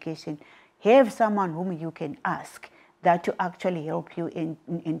application. Have someone whom you can ask that to actually help you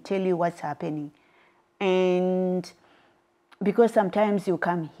and tell you what's happening. And because sometimes you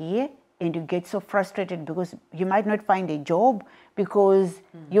come here and you get so frustrated because you might not find a job because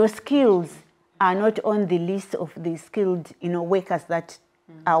your skills are not on the list of the skilled workers that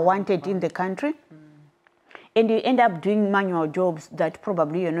are wanted in the country. And you end up doing manual jobs that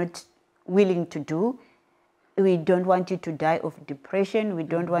probably you're not willing to do. We don't want you to die of depression. We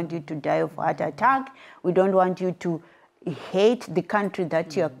don't want you to die of heart attack. We don't want you to hate the country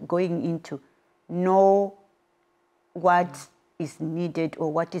that you're going into. Know what is needed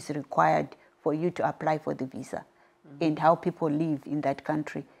or what is required for you to apply for the visa and how people live in that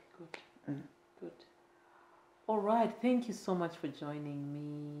country. Good. Good. All right. Thank you so much for joining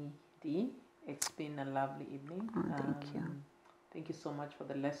me, Dee. It's been a lovely evening. Oh, thank you. Thank you so much for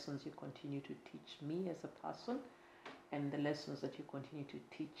the lessons you continue to teach me as a person and the lessons that you continue to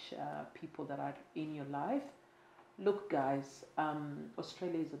teach people that are in your life. Look, guys,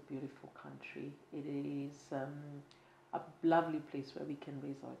 Australia is a beautiful country. It is a lovely place where we can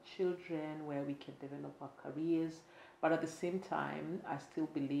raise our children, where we can develop our careers. But at the same time, I still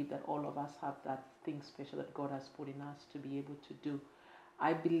believe that all of us have that thing special that God has put in us to be able to do.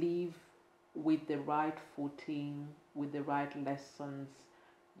 I believe with the right footing, with the right lessons,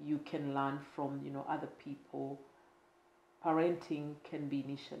 you can learn from, other people. Parenting can be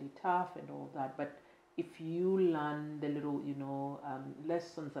initially tough and all that, but if you learn the little,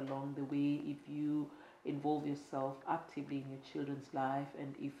 lessons along the way, if you involve yourself actively in your children's life,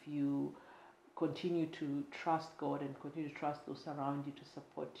 and if you continue to trust God and continue to trust those around you to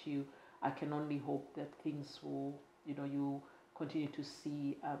support you, I can only hope that things will, you continue to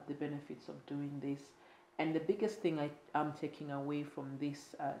see the benefits of doing this. And the biggest thing I'm taking away from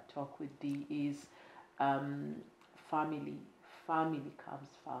this talk with Dee is family. Family comes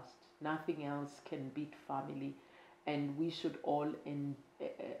first. Nothing else can beat family. And we should all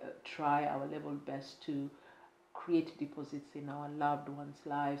try our level best to create deposits in our loved ones'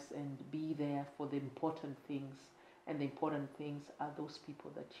 lives and be there for the important things. And the important things are those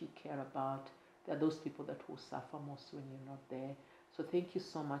people that you care about. They're those people that will suffer most when you're not there. So thank you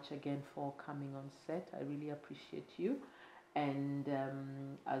so much again for coming on set. I really appreciate you. And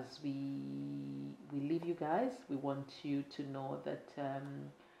as we leave you guys, we want you to know that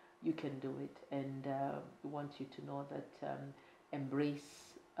you can do it. And we want you to know that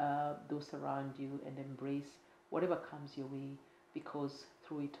embrace those around you and embrace whatever comes your way, because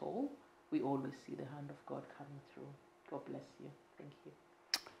through it all, we always see the hand of God coming through. God bless you. Thank you.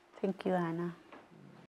 Thank you, Anna.